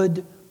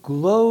wood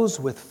glows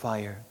with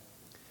fire.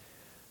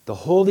 The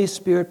Holy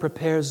Spirit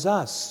prepares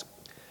us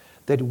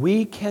that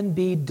we can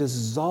be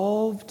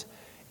dissolved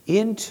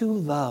into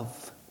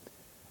love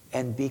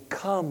and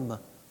become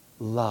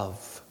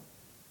love.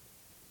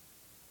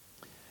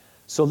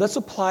 So let's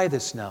apply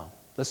this now.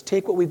 Let's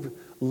take what we've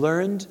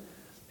learned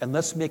and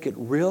let's make it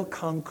real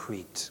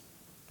concrete.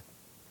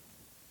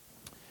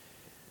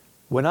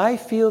 When I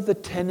feel the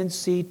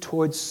tendency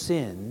towards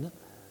sin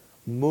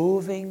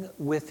moving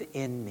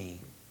within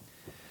me.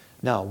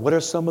 Now, what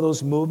are some of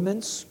those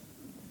movements?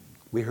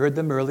 We heard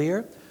them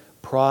earlier.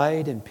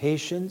 Pride,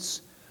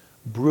 impatience,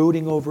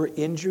 brooding over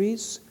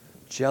injuries,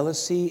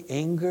 jealousy,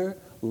 anger,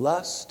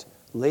 lust,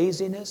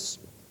 laziness,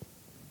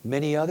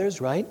 many others,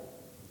 right?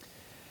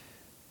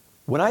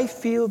 When I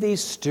feel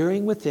these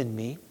stirring within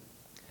me,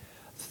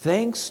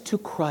 thanks to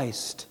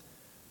Christ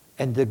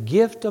and the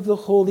gift of the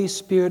Holy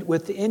Spirit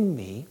within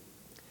me,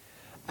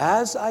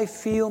 as I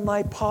feel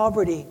my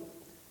poverty,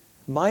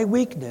 my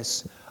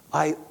weakness,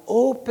 I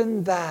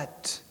open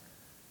that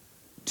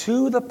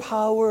to the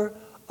power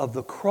of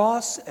the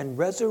cross and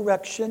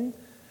resurrection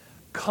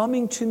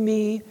coming to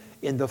me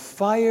in the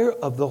fire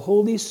of the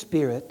Holy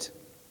Spirit.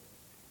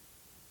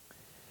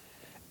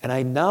 And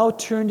I now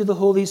turn to the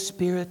Holy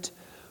Spirit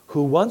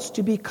who wants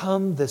to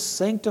become the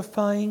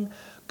sanctifying,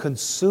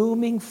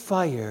 consuming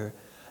fire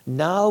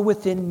now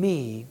within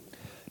me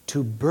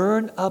to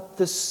burn up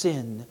the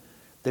sin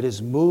that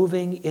is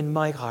moving in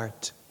my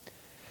heart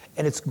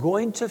And it's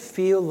going to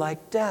feel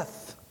like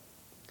death.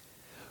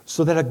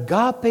 So that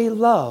agape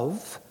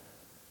love,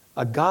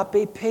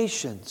 agape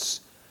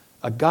patience,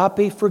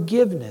 agape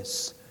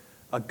forgiveness,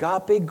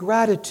 agape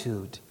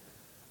gratitude,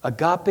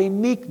 agape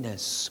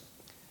meekness,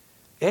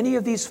 any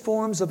of these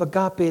forms of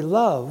agape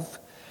love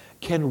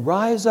can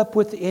rise up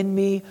within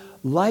me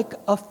like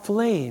a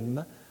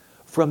flame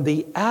from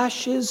the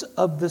ashes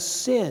of the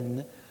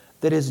sin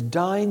that is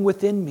dying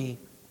within me.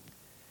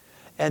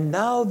 And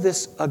now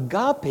this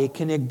agape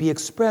can be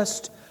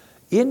expressed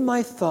in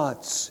my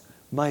thoughts,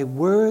 my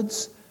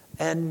words,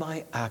 and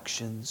my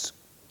actions.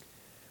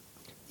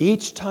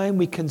 Each time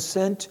we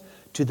consent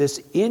to this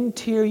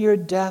interior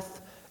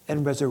death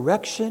and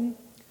resurrection,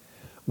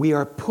 we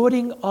are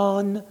putting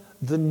on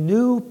the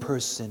new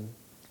person,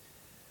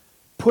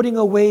 putting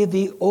away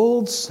the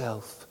old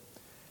self,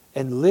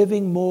 and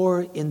living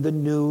more in the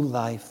new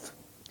life.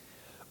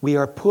 We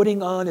are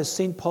putting on, as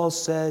St. Paul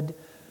said,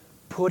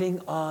 putting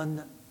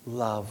on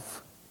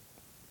love.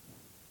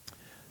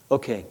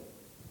 Okay.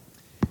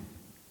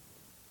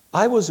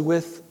 I was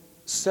with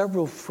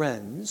several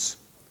friends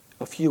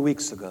a few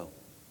weeks ago.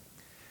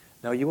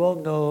 Now, you all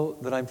know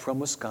that I'm from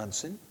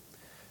Wisconsin,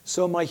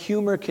 so my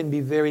humor can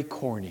be very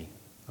corny,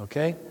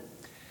 okay?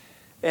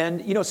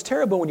 And, it's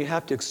terrible when you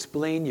have to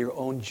explain your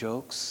own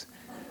jokes.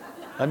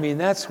 I mean,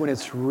 that's when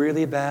it's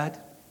really bad.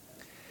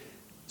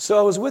 So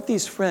I was with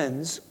these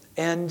friends,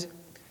 and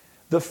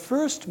the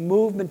first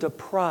movement of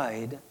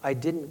pride I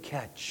didn't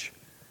catch.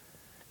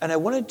 And I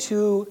wanted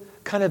to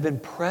kind of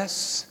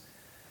impress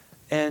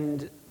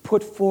and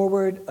put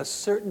forward a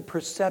certain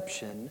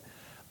perception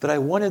that I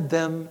wanted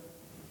them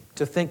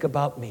to think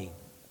about me,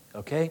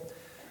 okay?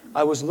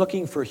 I was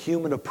looking for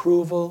human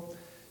approval,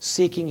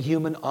 seeking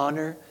human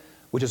honor,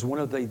 which is one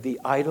of the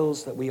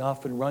idols that we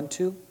often run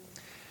to.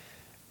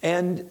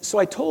 And so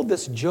I told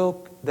this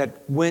joke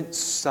that went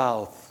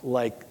south,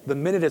 like the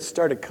minute it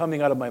started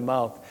coming out of my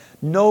mouth,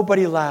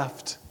 nobody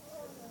laughed.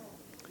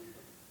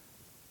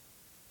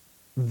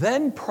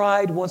 Then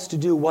pride wants to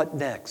do what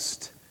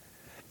next?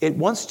 It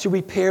wants to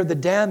repair the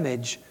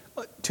damage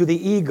to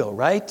the ego,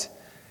 right?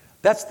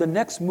 That's the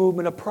next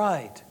movement of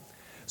pride.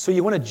 So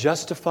you want to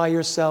justify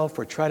yourself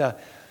or try to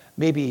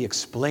maybe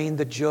explain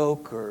the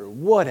joke or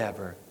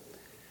whatever.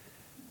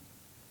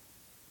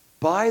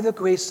 By the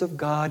grace of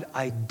God,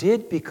 I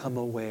did become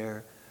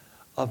aware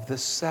of the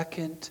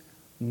second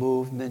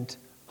movement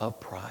of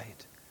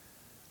pride.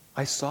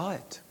 I saw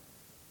it.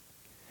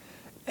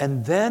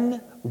 And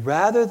then,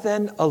 rather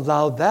than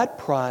allow that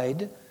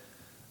pride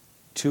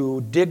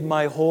to dig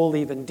my hole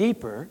even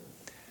deeper,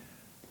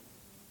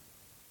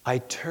 I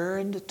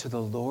turned to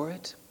the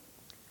Lord,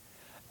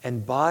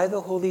 and by the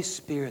Holy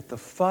Spirit, the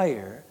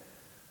fire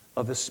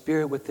of the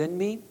Spirit within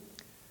me,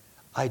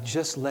 I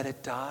just let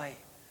it die.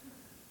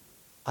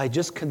 I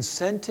just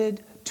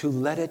consented to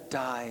let it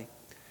die.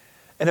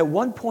 And at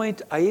one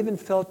point, I even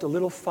felt a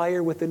little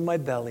fire within my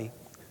belly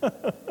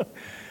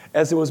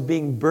as it was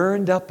being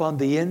burned up on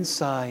the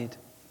inside.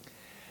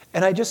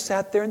 And I just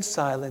sat there in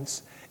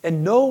silence,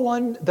 and no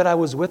one that I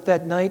was with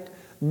that night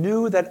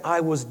knew that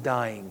I was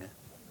dying.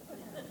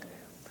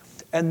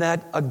 And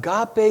that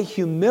agape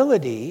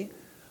humility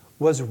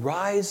was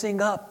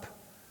rising up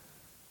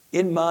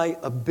in my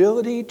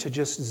ability to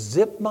just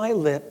zip my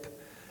lip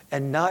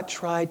and not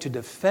try to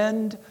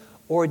defend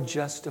or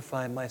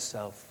justify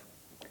myself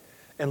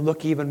and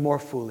look even more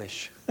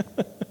foolish.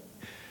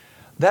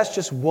 That's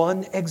just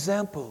one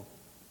example.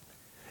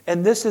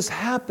 And this is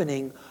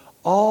happening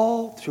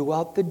all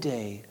throughout the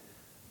day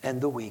and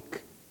the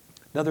week.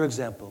 Another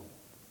example.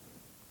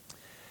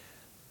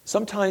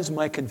 Sometimes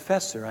my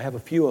confessor, I have a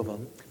few of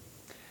them,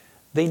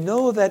 they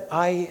know that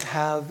I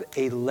have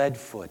a lead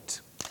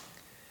foot.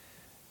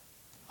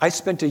 I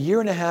spent 1.5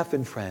 years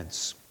in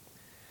France,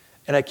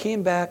 and I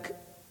came back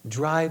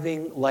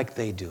driving like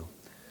they do.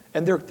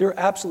 And they're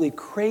absolutely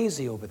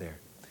crazy over there.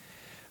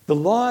 The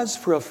laws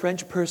for a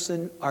French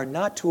person are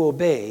not to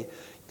obey,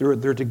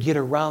 they're to get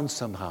around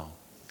somehow.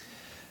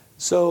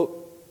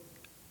 So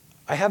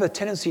I have a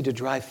tendency to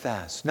drive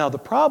fast. Now the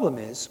problem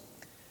is,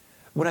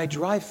 when I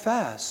drive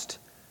fast,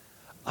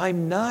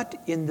 I'm not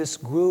in this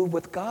groove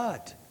with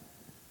God.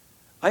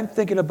 I'm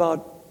thinking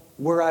about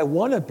where I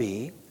want to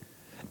be,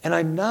 and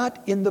I'm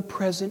not in the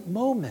present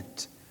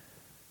moment.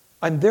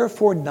 I'm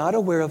therefore not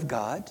aware of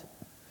God.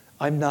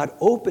 I'm not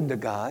open to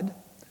God.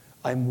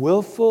 I'm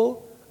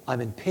willful,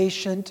 I'm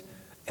impatient,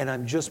 and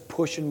I'm just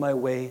pushing my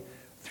way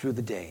through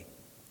the day.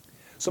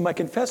 So my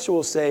confessor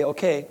will say,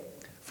 okay,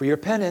 for your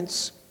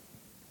penance,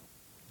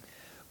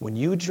 when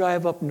you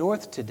drive up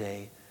north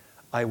today,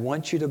 I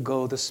want you to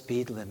go the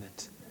speed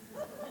limit.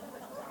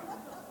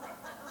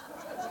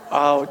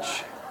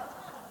 Ouch.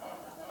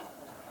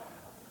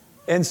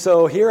 And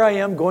so here I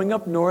am going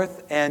up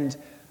north, and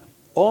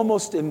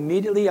almost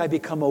immediately I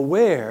become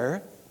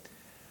aware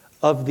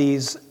of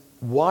these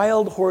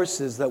wild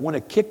horses that want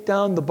to kick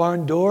down the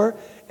barn door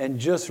and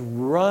just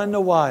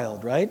run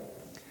wild, right?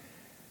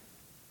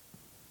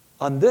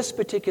 On this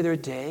particular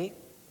day,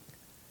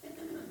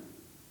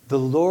 the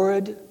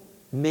Lord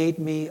made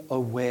me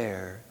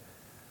aware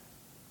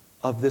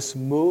of this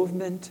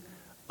movement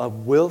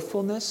of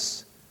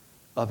willfulness,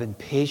 of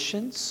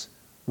impatience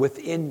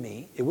within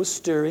me. It was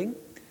stirring.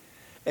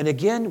 And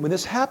again, when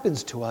this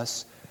happens to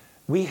us,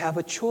 we have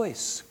a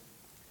choice.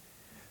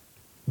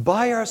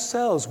 By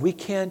ourselves, we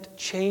can't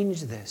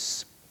change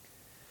this.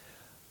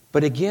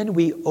 But again,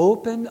 we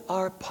open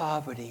our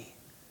poverty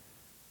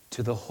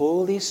to the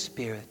Holy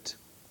Spirit,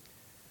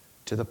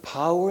 to the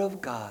power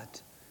of God.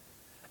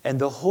 And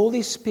the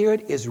Holy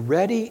Spirit is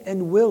ready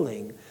and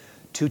willing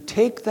to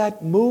take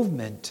that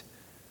movement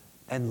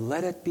and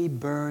let it be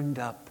burned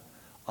up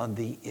on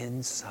the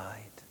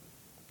inside.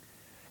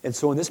 And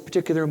so in this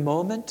particular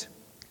moment,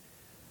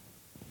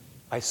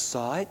 I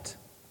saw it,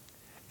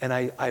 and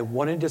I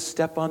wanted to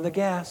step on the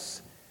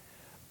gas,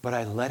 but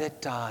I let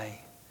it die.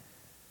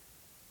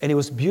 And it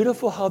was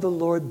beautiful how the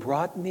Lord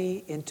brought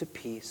me into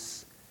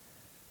peace.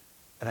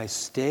 And I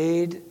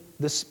stayed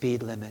the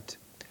speed limit.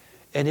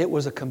 And it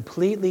was a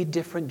completely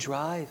different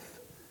drive.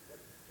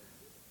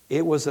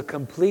 It was a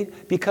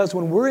complete, because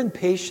when we're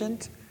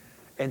impatient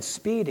and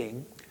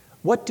speeding,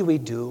 what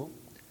do?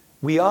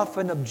 We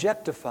often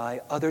objectify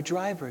other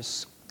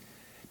drivers.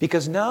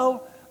 Because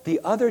now the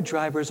other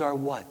drivers are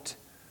what?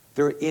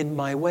 They're in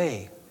my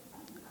way.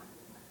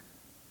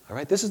 All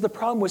right, this is the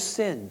problem with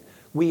sin.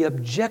 We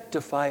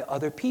objectify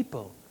other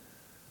people.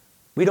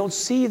 We don't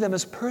see them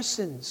as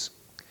persons.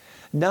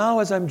 Now,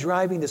 as I'm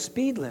driving the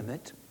speed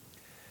limit,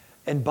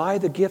 and by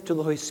the gift of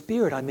the Holy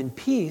Spirit, I'm in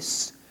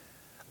peace,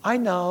 I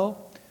now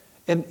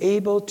am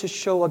able to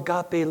show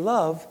agape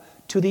love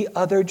to the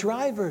other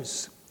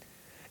drivers.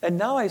 And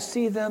now I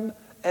see them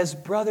as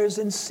brothers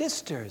and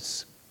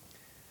sisters.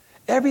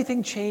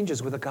 Everything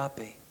changes with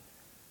agape.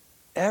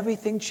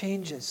 Everything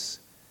changes.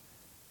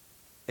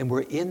 And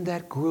we're in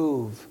that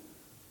groove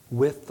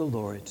with the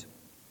Lord.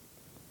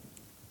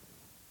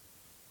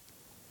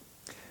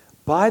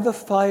 By the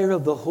fire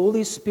of the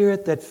Holy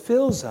Spirit that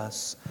fills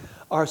us,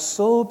 our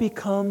soul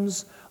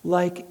becomes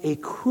like a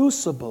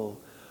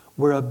crucible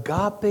where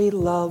agape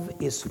love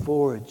is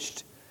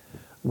forged,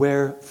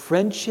 where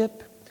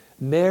friendship,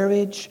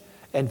 marriage,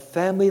 and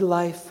family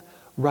life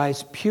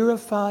rise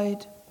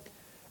purified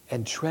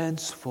and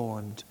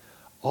transformed.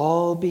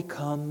 All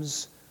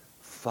becomes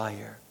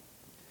fire.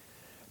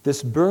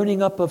 This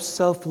burning up of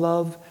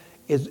self-love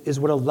is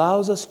what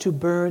allows us to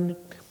burn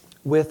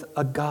with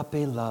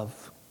agape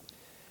love.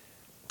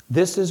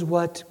 This is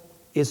what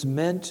is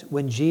meant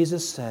when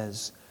Jesus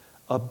says,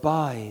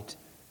 "Abide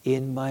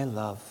in my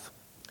love."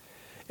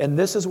 And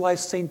this is why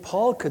St.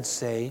 Paul could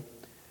say,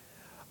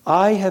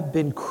 "I have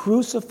been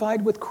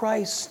crucified with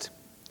Christ."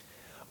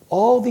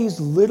 All these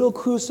little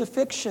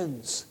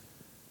crucifixions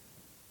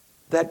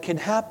that can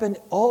happen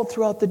all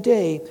throughout the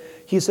day,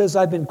 he says,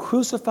 "I've been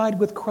crucified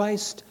with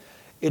Christ.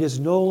 It is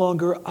no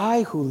longer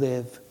I who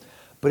live,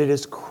 but it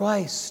is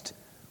Christ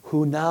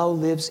who now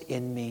lives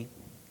in me."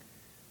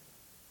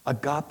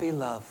 Agape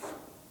love.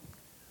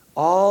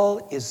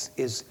 All is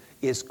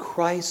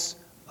Christ's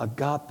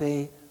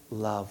agape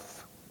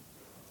love.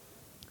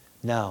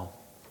 Now,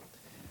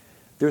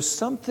 there's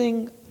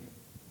something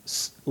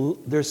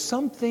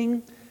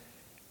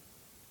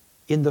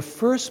in the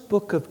first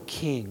book of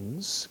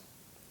Kings,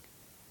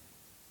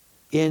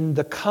 in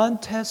the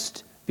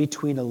contest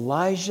between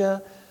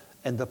Elijah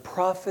and the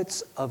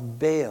prophets of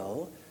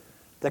Baal,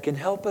 that can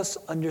help us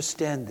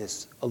understand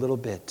this a little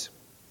bit.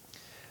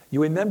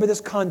 You remember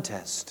this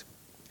contest.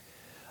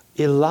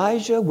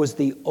 Elijah was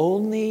the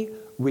only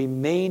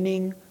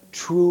remaining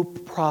true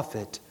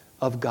prophet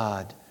of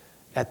God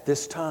at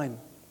this time.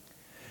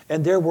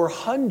 And there were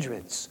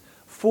hundreds,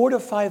 400 to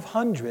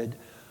 500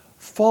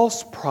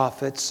 false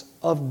prophets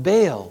of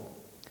Baal.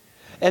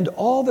 And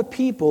all the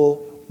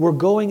people were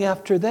going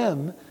after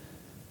them.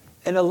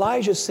 And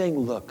Elijah's saying,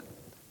 "Look,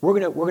 we're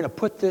going to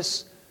put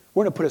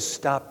a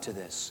stop to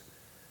this.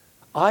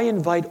 I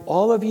invite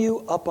all of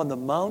you up on the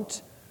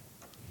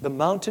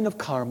mountain of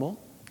Carmel,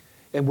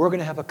 and we're going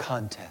to have a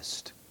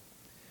contest."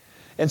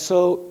 And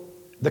so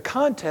the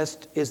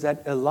contest is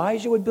that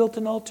Elijah would build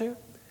an altar,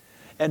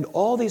 and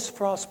all these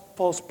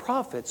false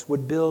prophets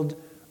would build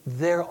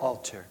their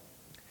altar.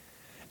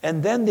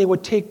 And then they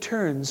would take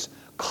turns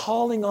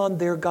calling on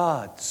their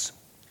gods.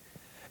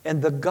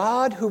 And the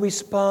God who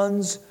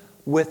responds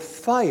with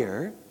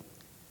fire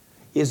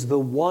is the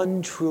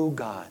one true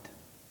God.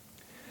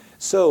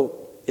 So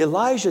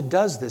Elijah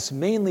does this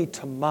mainly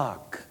to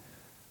mock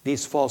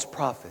these false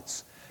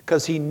prophets,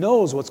 because he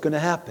knows what's going to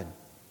happen.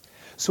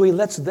 So he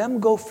lets them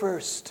go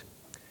first.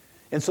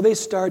 And so they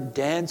start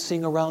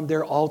dancing around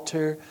their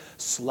altar,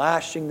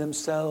 slashing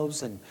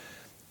themselves and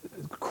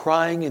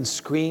crying and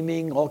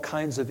screaming, all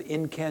kinds of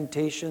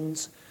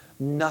incantations.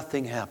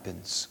 Nothing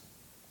happens.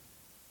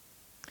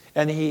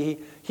 And he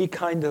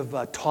kind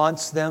of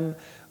taunts them,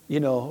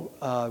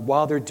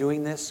 while they're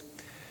doing this.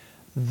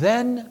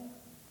 Then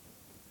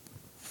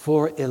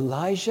for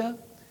Elijah,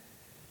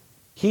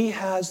 he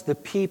has the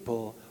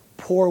people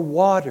pour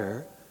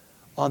water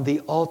on the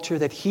altar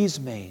that he's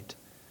made,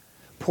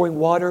 pouring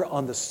water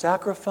on the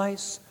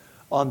sacrifice,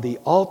 on the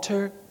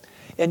altar,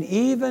 and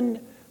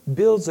even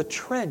builds a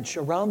trench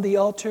around the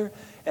altar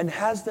and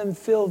has them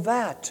fill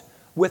that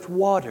with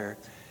water,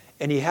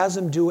 and he has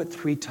them do it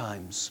 3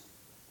 times.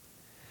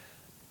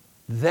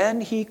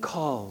 Then he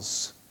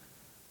calls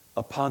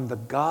upon the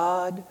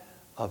God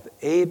of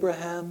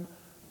Abraham,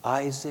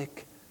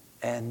 Isaac,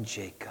 and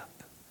Jacob.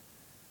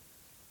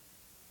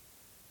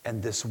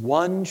 And this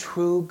one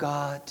true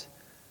God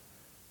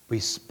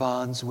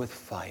responds with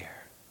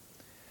fire.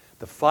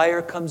 The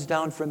fire comes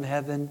down from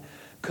heaven,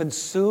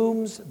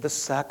 consumes the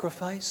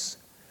sacrifice,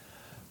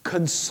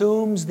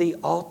 consumes the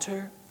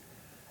altar,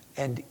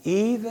 and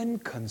even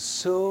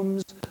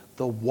consumes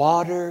the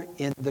water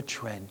in the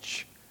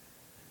trench.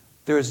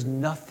 There's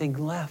nothing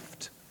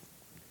left.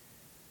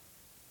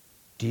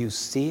 Do you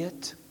see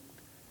it?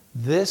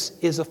 This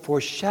is a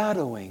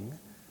foreshadowing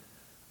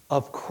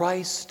of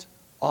Christ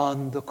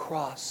on the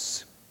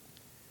cross.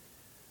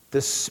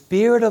 The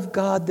Spirit of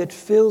God that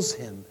fills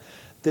him,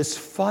 this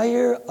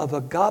fire of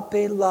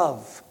agape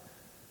love,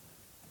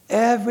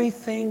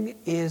 everything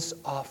is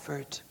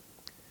offered.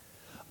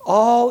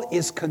 All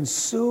is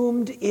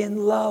consumed in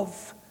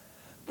love.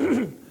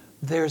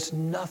 There's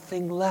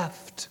nothing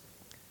left.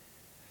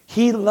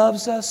 He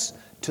loves us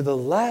to the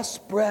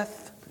last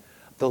breath,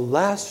 the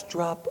last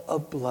drop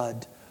of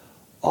blood.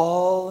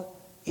 All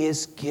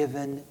is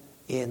given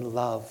in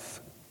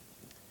love.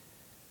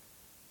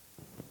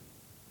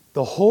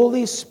 The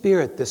Holy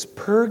Spirit, this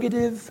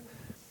purgative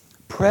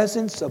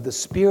presence of the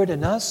Spirit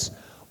in us,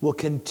 will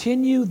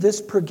continue this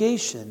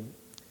purgation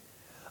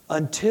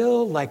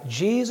until, like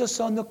Jesus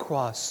on the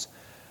cross,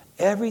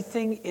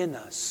 everything in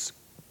us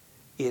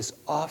is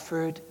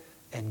offered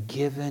and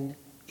given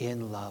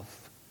in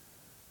love.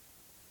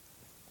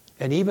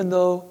 And even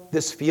though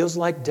this feels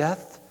like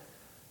death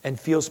and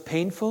feels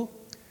painful,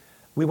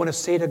 we want to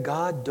say to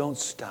God, don't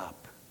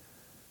stop.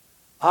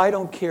 I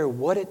don't care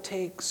what it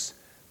takes.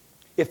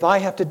 If I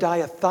have to die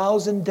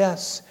 1,000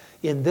 deaths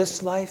in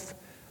this life,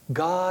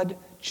 God,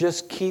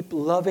 just keep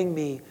loving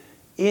me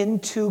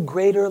into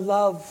greater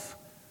love.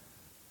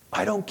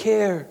 I don't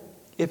care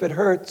if it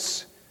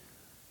hurts.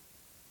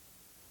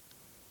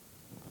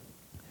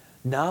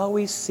 Now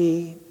we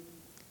see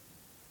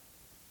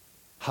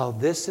how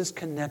this is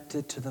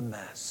connected to the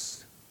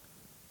Mass.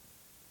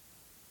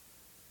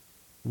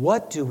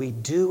 What do we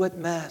do at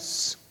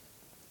Mass?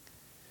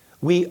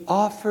 We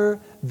offer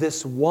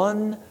this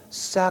one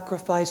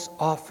sacrifice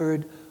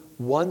offered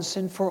once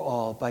and for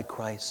all by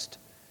Christ.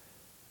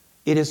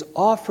 It is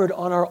offered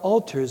on our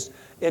altars,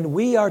 and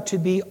we are to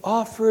be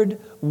offered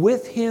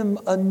with him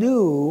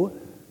anew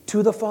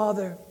to the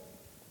Father.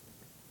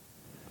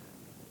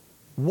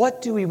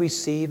 What do we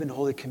receive in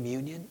Holy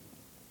Communion?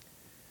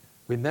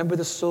 Remember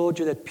the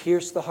soldier that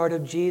pierced the heart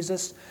of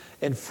Jesus,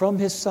 and from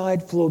his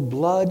side flowed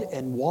blood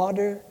and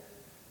water?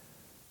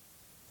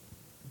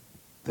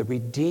 The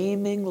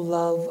redeeming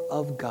love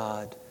of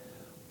God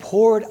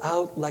poured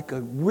out like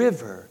a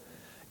river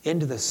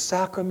into the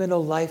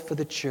sacramental life of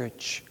the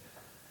church.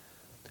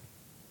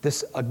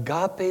 This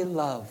agape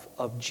love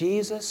of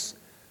Jesus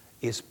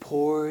is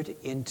poured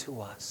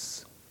into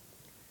us.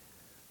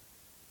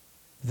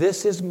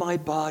 This is my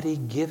body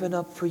given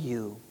up for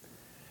you.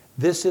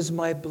 This is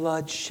my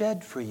blood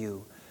shed for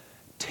you.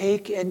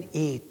 Take and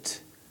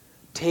eat.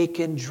 Take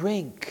and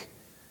drink.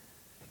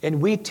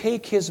 And we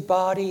take his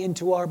body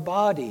into our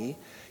body,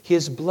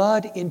 his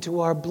blood into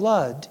our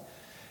blood,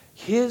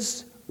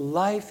 his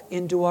life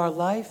into our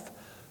life,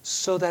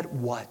 so that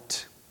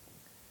what?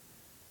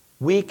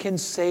 We can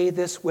say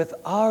this with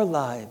our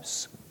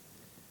lives.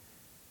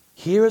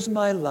 Here is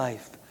my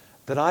life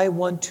that I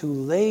want to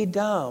lay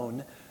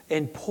down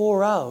and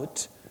pour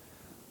out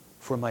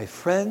for my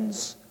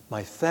friends,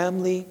 my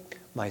family,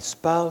 my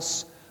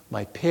spouse,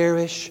 my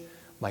parish,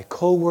 my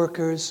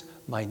co-workers,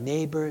 my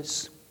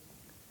neighbors.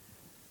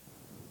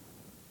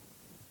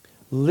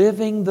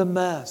 Living the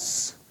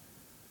Mass,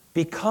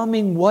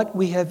 becoming what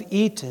we have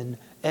eaten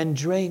and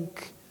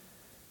drank.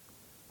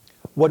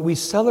 What we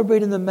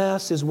celebrate in the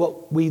Mass is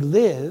what we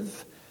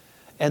live,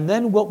 and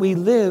then what we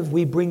live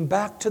we bring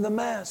back to the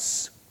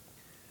Mass.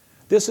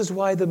 This is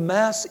why the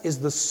Mass is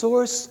the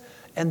source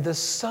and the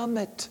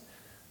summit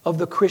of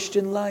the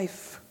Christian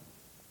life.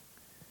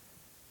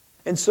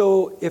 And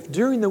so if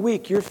during the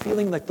week you're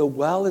feeling like the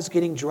well is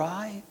getting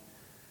dry,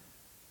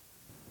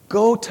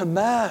 go to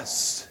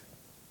Mass.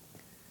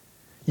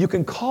 You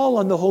can call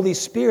on the Holy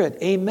Spirit.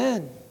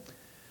 Amen.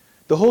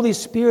 The Holy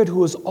Spirit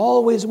who is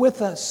always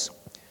with us.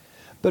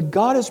 But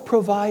God has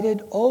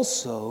provided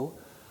also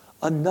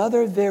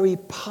another very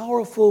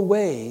powerful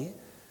way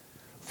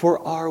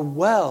for our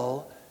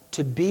well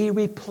to be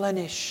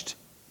replenished.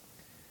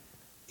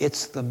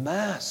 It's the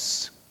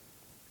Mass.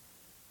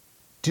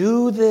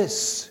 Do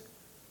this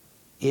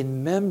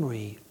in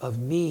memory of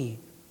me.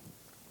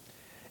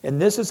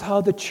 And this is how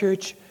the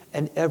church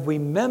and every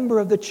member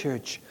of the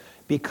church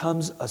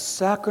becomes a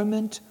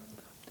sacrament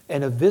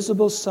and a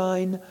visible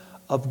sign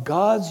of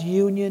God's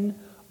union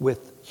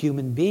with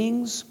human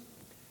beings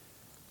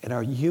and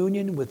our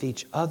union with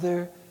each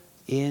other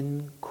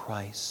in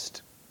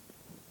Christ.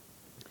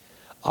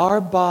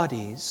 Our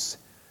bodies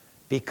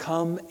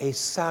become a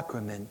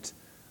sacrament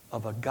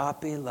of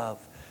agape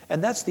love.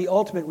 And that's the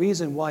ultimate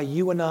reason why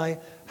you and I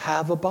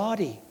have a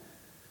body.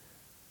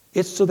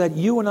 It's so that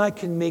you and I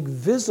can make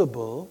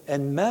visible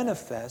and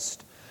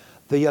manifest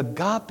the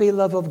agape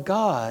love of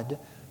God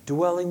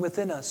dwelling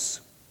within us.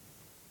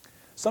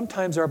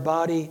 Sometimes our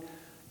body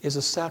is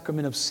a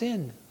sacrament of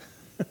sin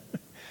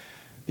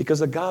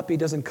because agape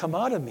doesn't come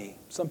out of me.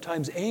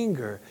 Sometimes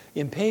anger,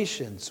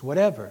 impatience,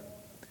 whatever.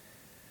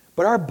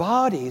 But our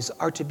bodies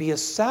are to be a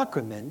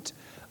sacrament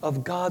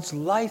of God's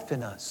life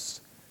in us,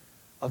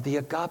 of the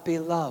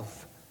agape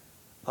love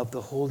of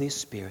the Holy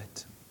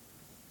Spirit.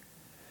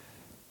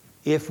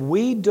 If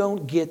we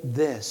don't get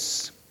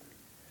this,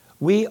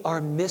 we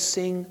are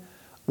missing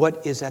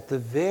what is at the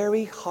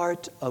very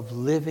heart of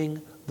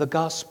living the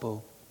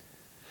gospel.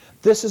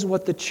 This is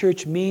what the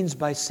church means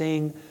by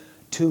saying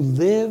to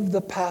live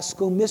the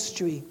Paschal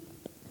mystery.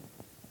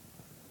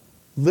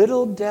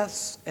 Little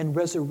deaths and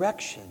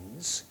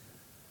resurrections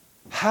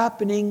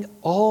happening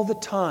all the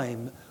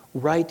time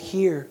right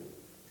here.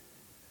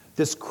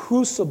 This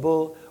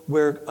crucible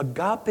where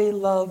agape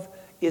love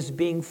is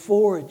being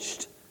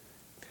forged.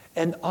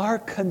 And our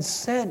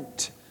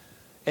consent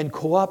and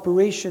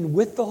cooperation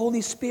with the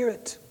Holy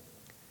Spirit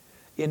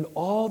in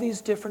all these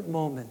different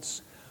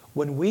moments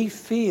when we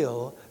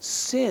feel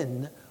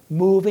sin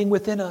moving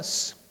within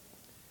us.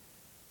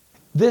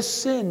 This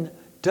sin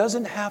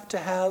doesn't have to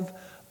have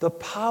the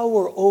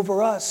power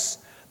over us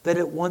that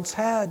it once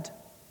had.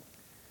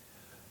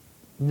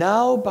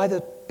 Now, by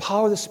the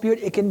power of the Spirit,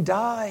 it can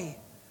die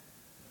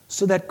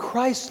so that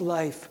Christ's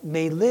life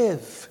may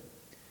live.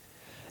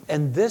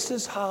 And this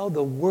is how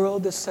the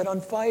world is set on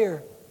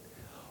fire.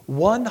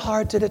 One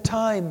heart at a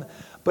time.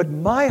 But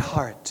my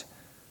heart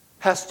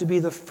has to be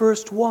the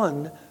first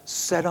one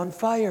set on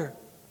fire.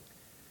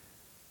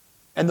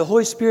 And the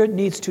Holy Spirit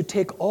needs to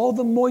take all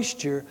the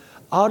moisture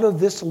out of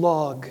this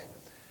log.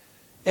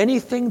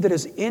 Anything that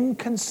is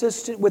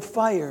inconsistent with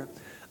fire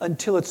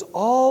until it's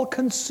all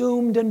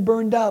consumed and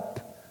burned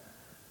up.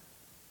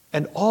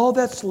 And all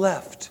that's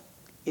left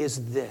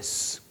is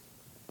this.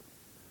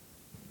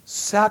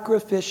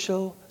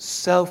 Sacrificial,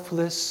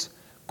 selfless,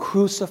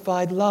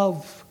 crucified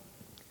love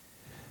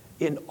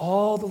in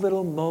all the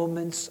little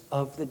moments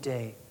of the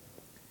day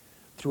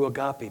through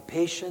agape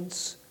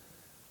patience,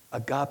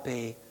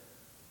 agape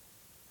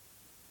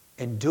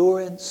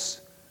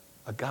endurance,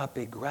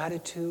 agape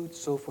gratitude,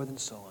 so forth and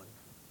so on.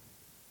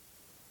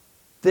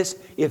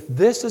 If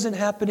this isn't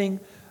happening,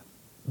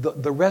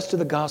 the rest of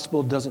the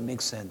gospel doesn't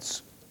make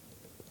sense.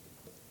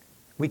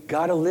 We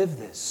got to live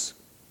this.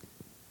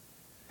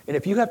 And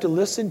if you have to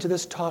listen to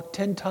this talk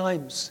 10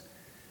 times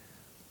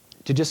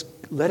to just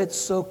let it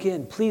soak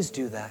in, please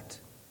do that.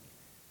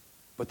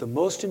 But the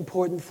most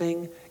important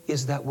thing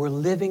is that we're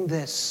living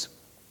this.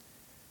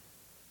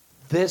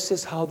 This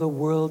is how the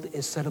world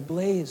is set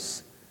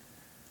ablaze.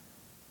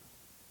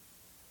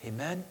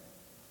 Amen?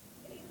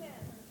 Amen.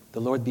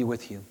 The Lord be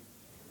with you.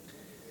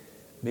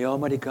 May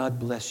Almighty God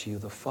bless you,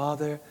 the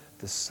Father,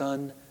 the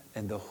Son,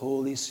 and the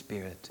Holy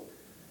Spirit.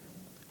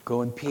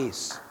 Go in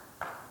peace.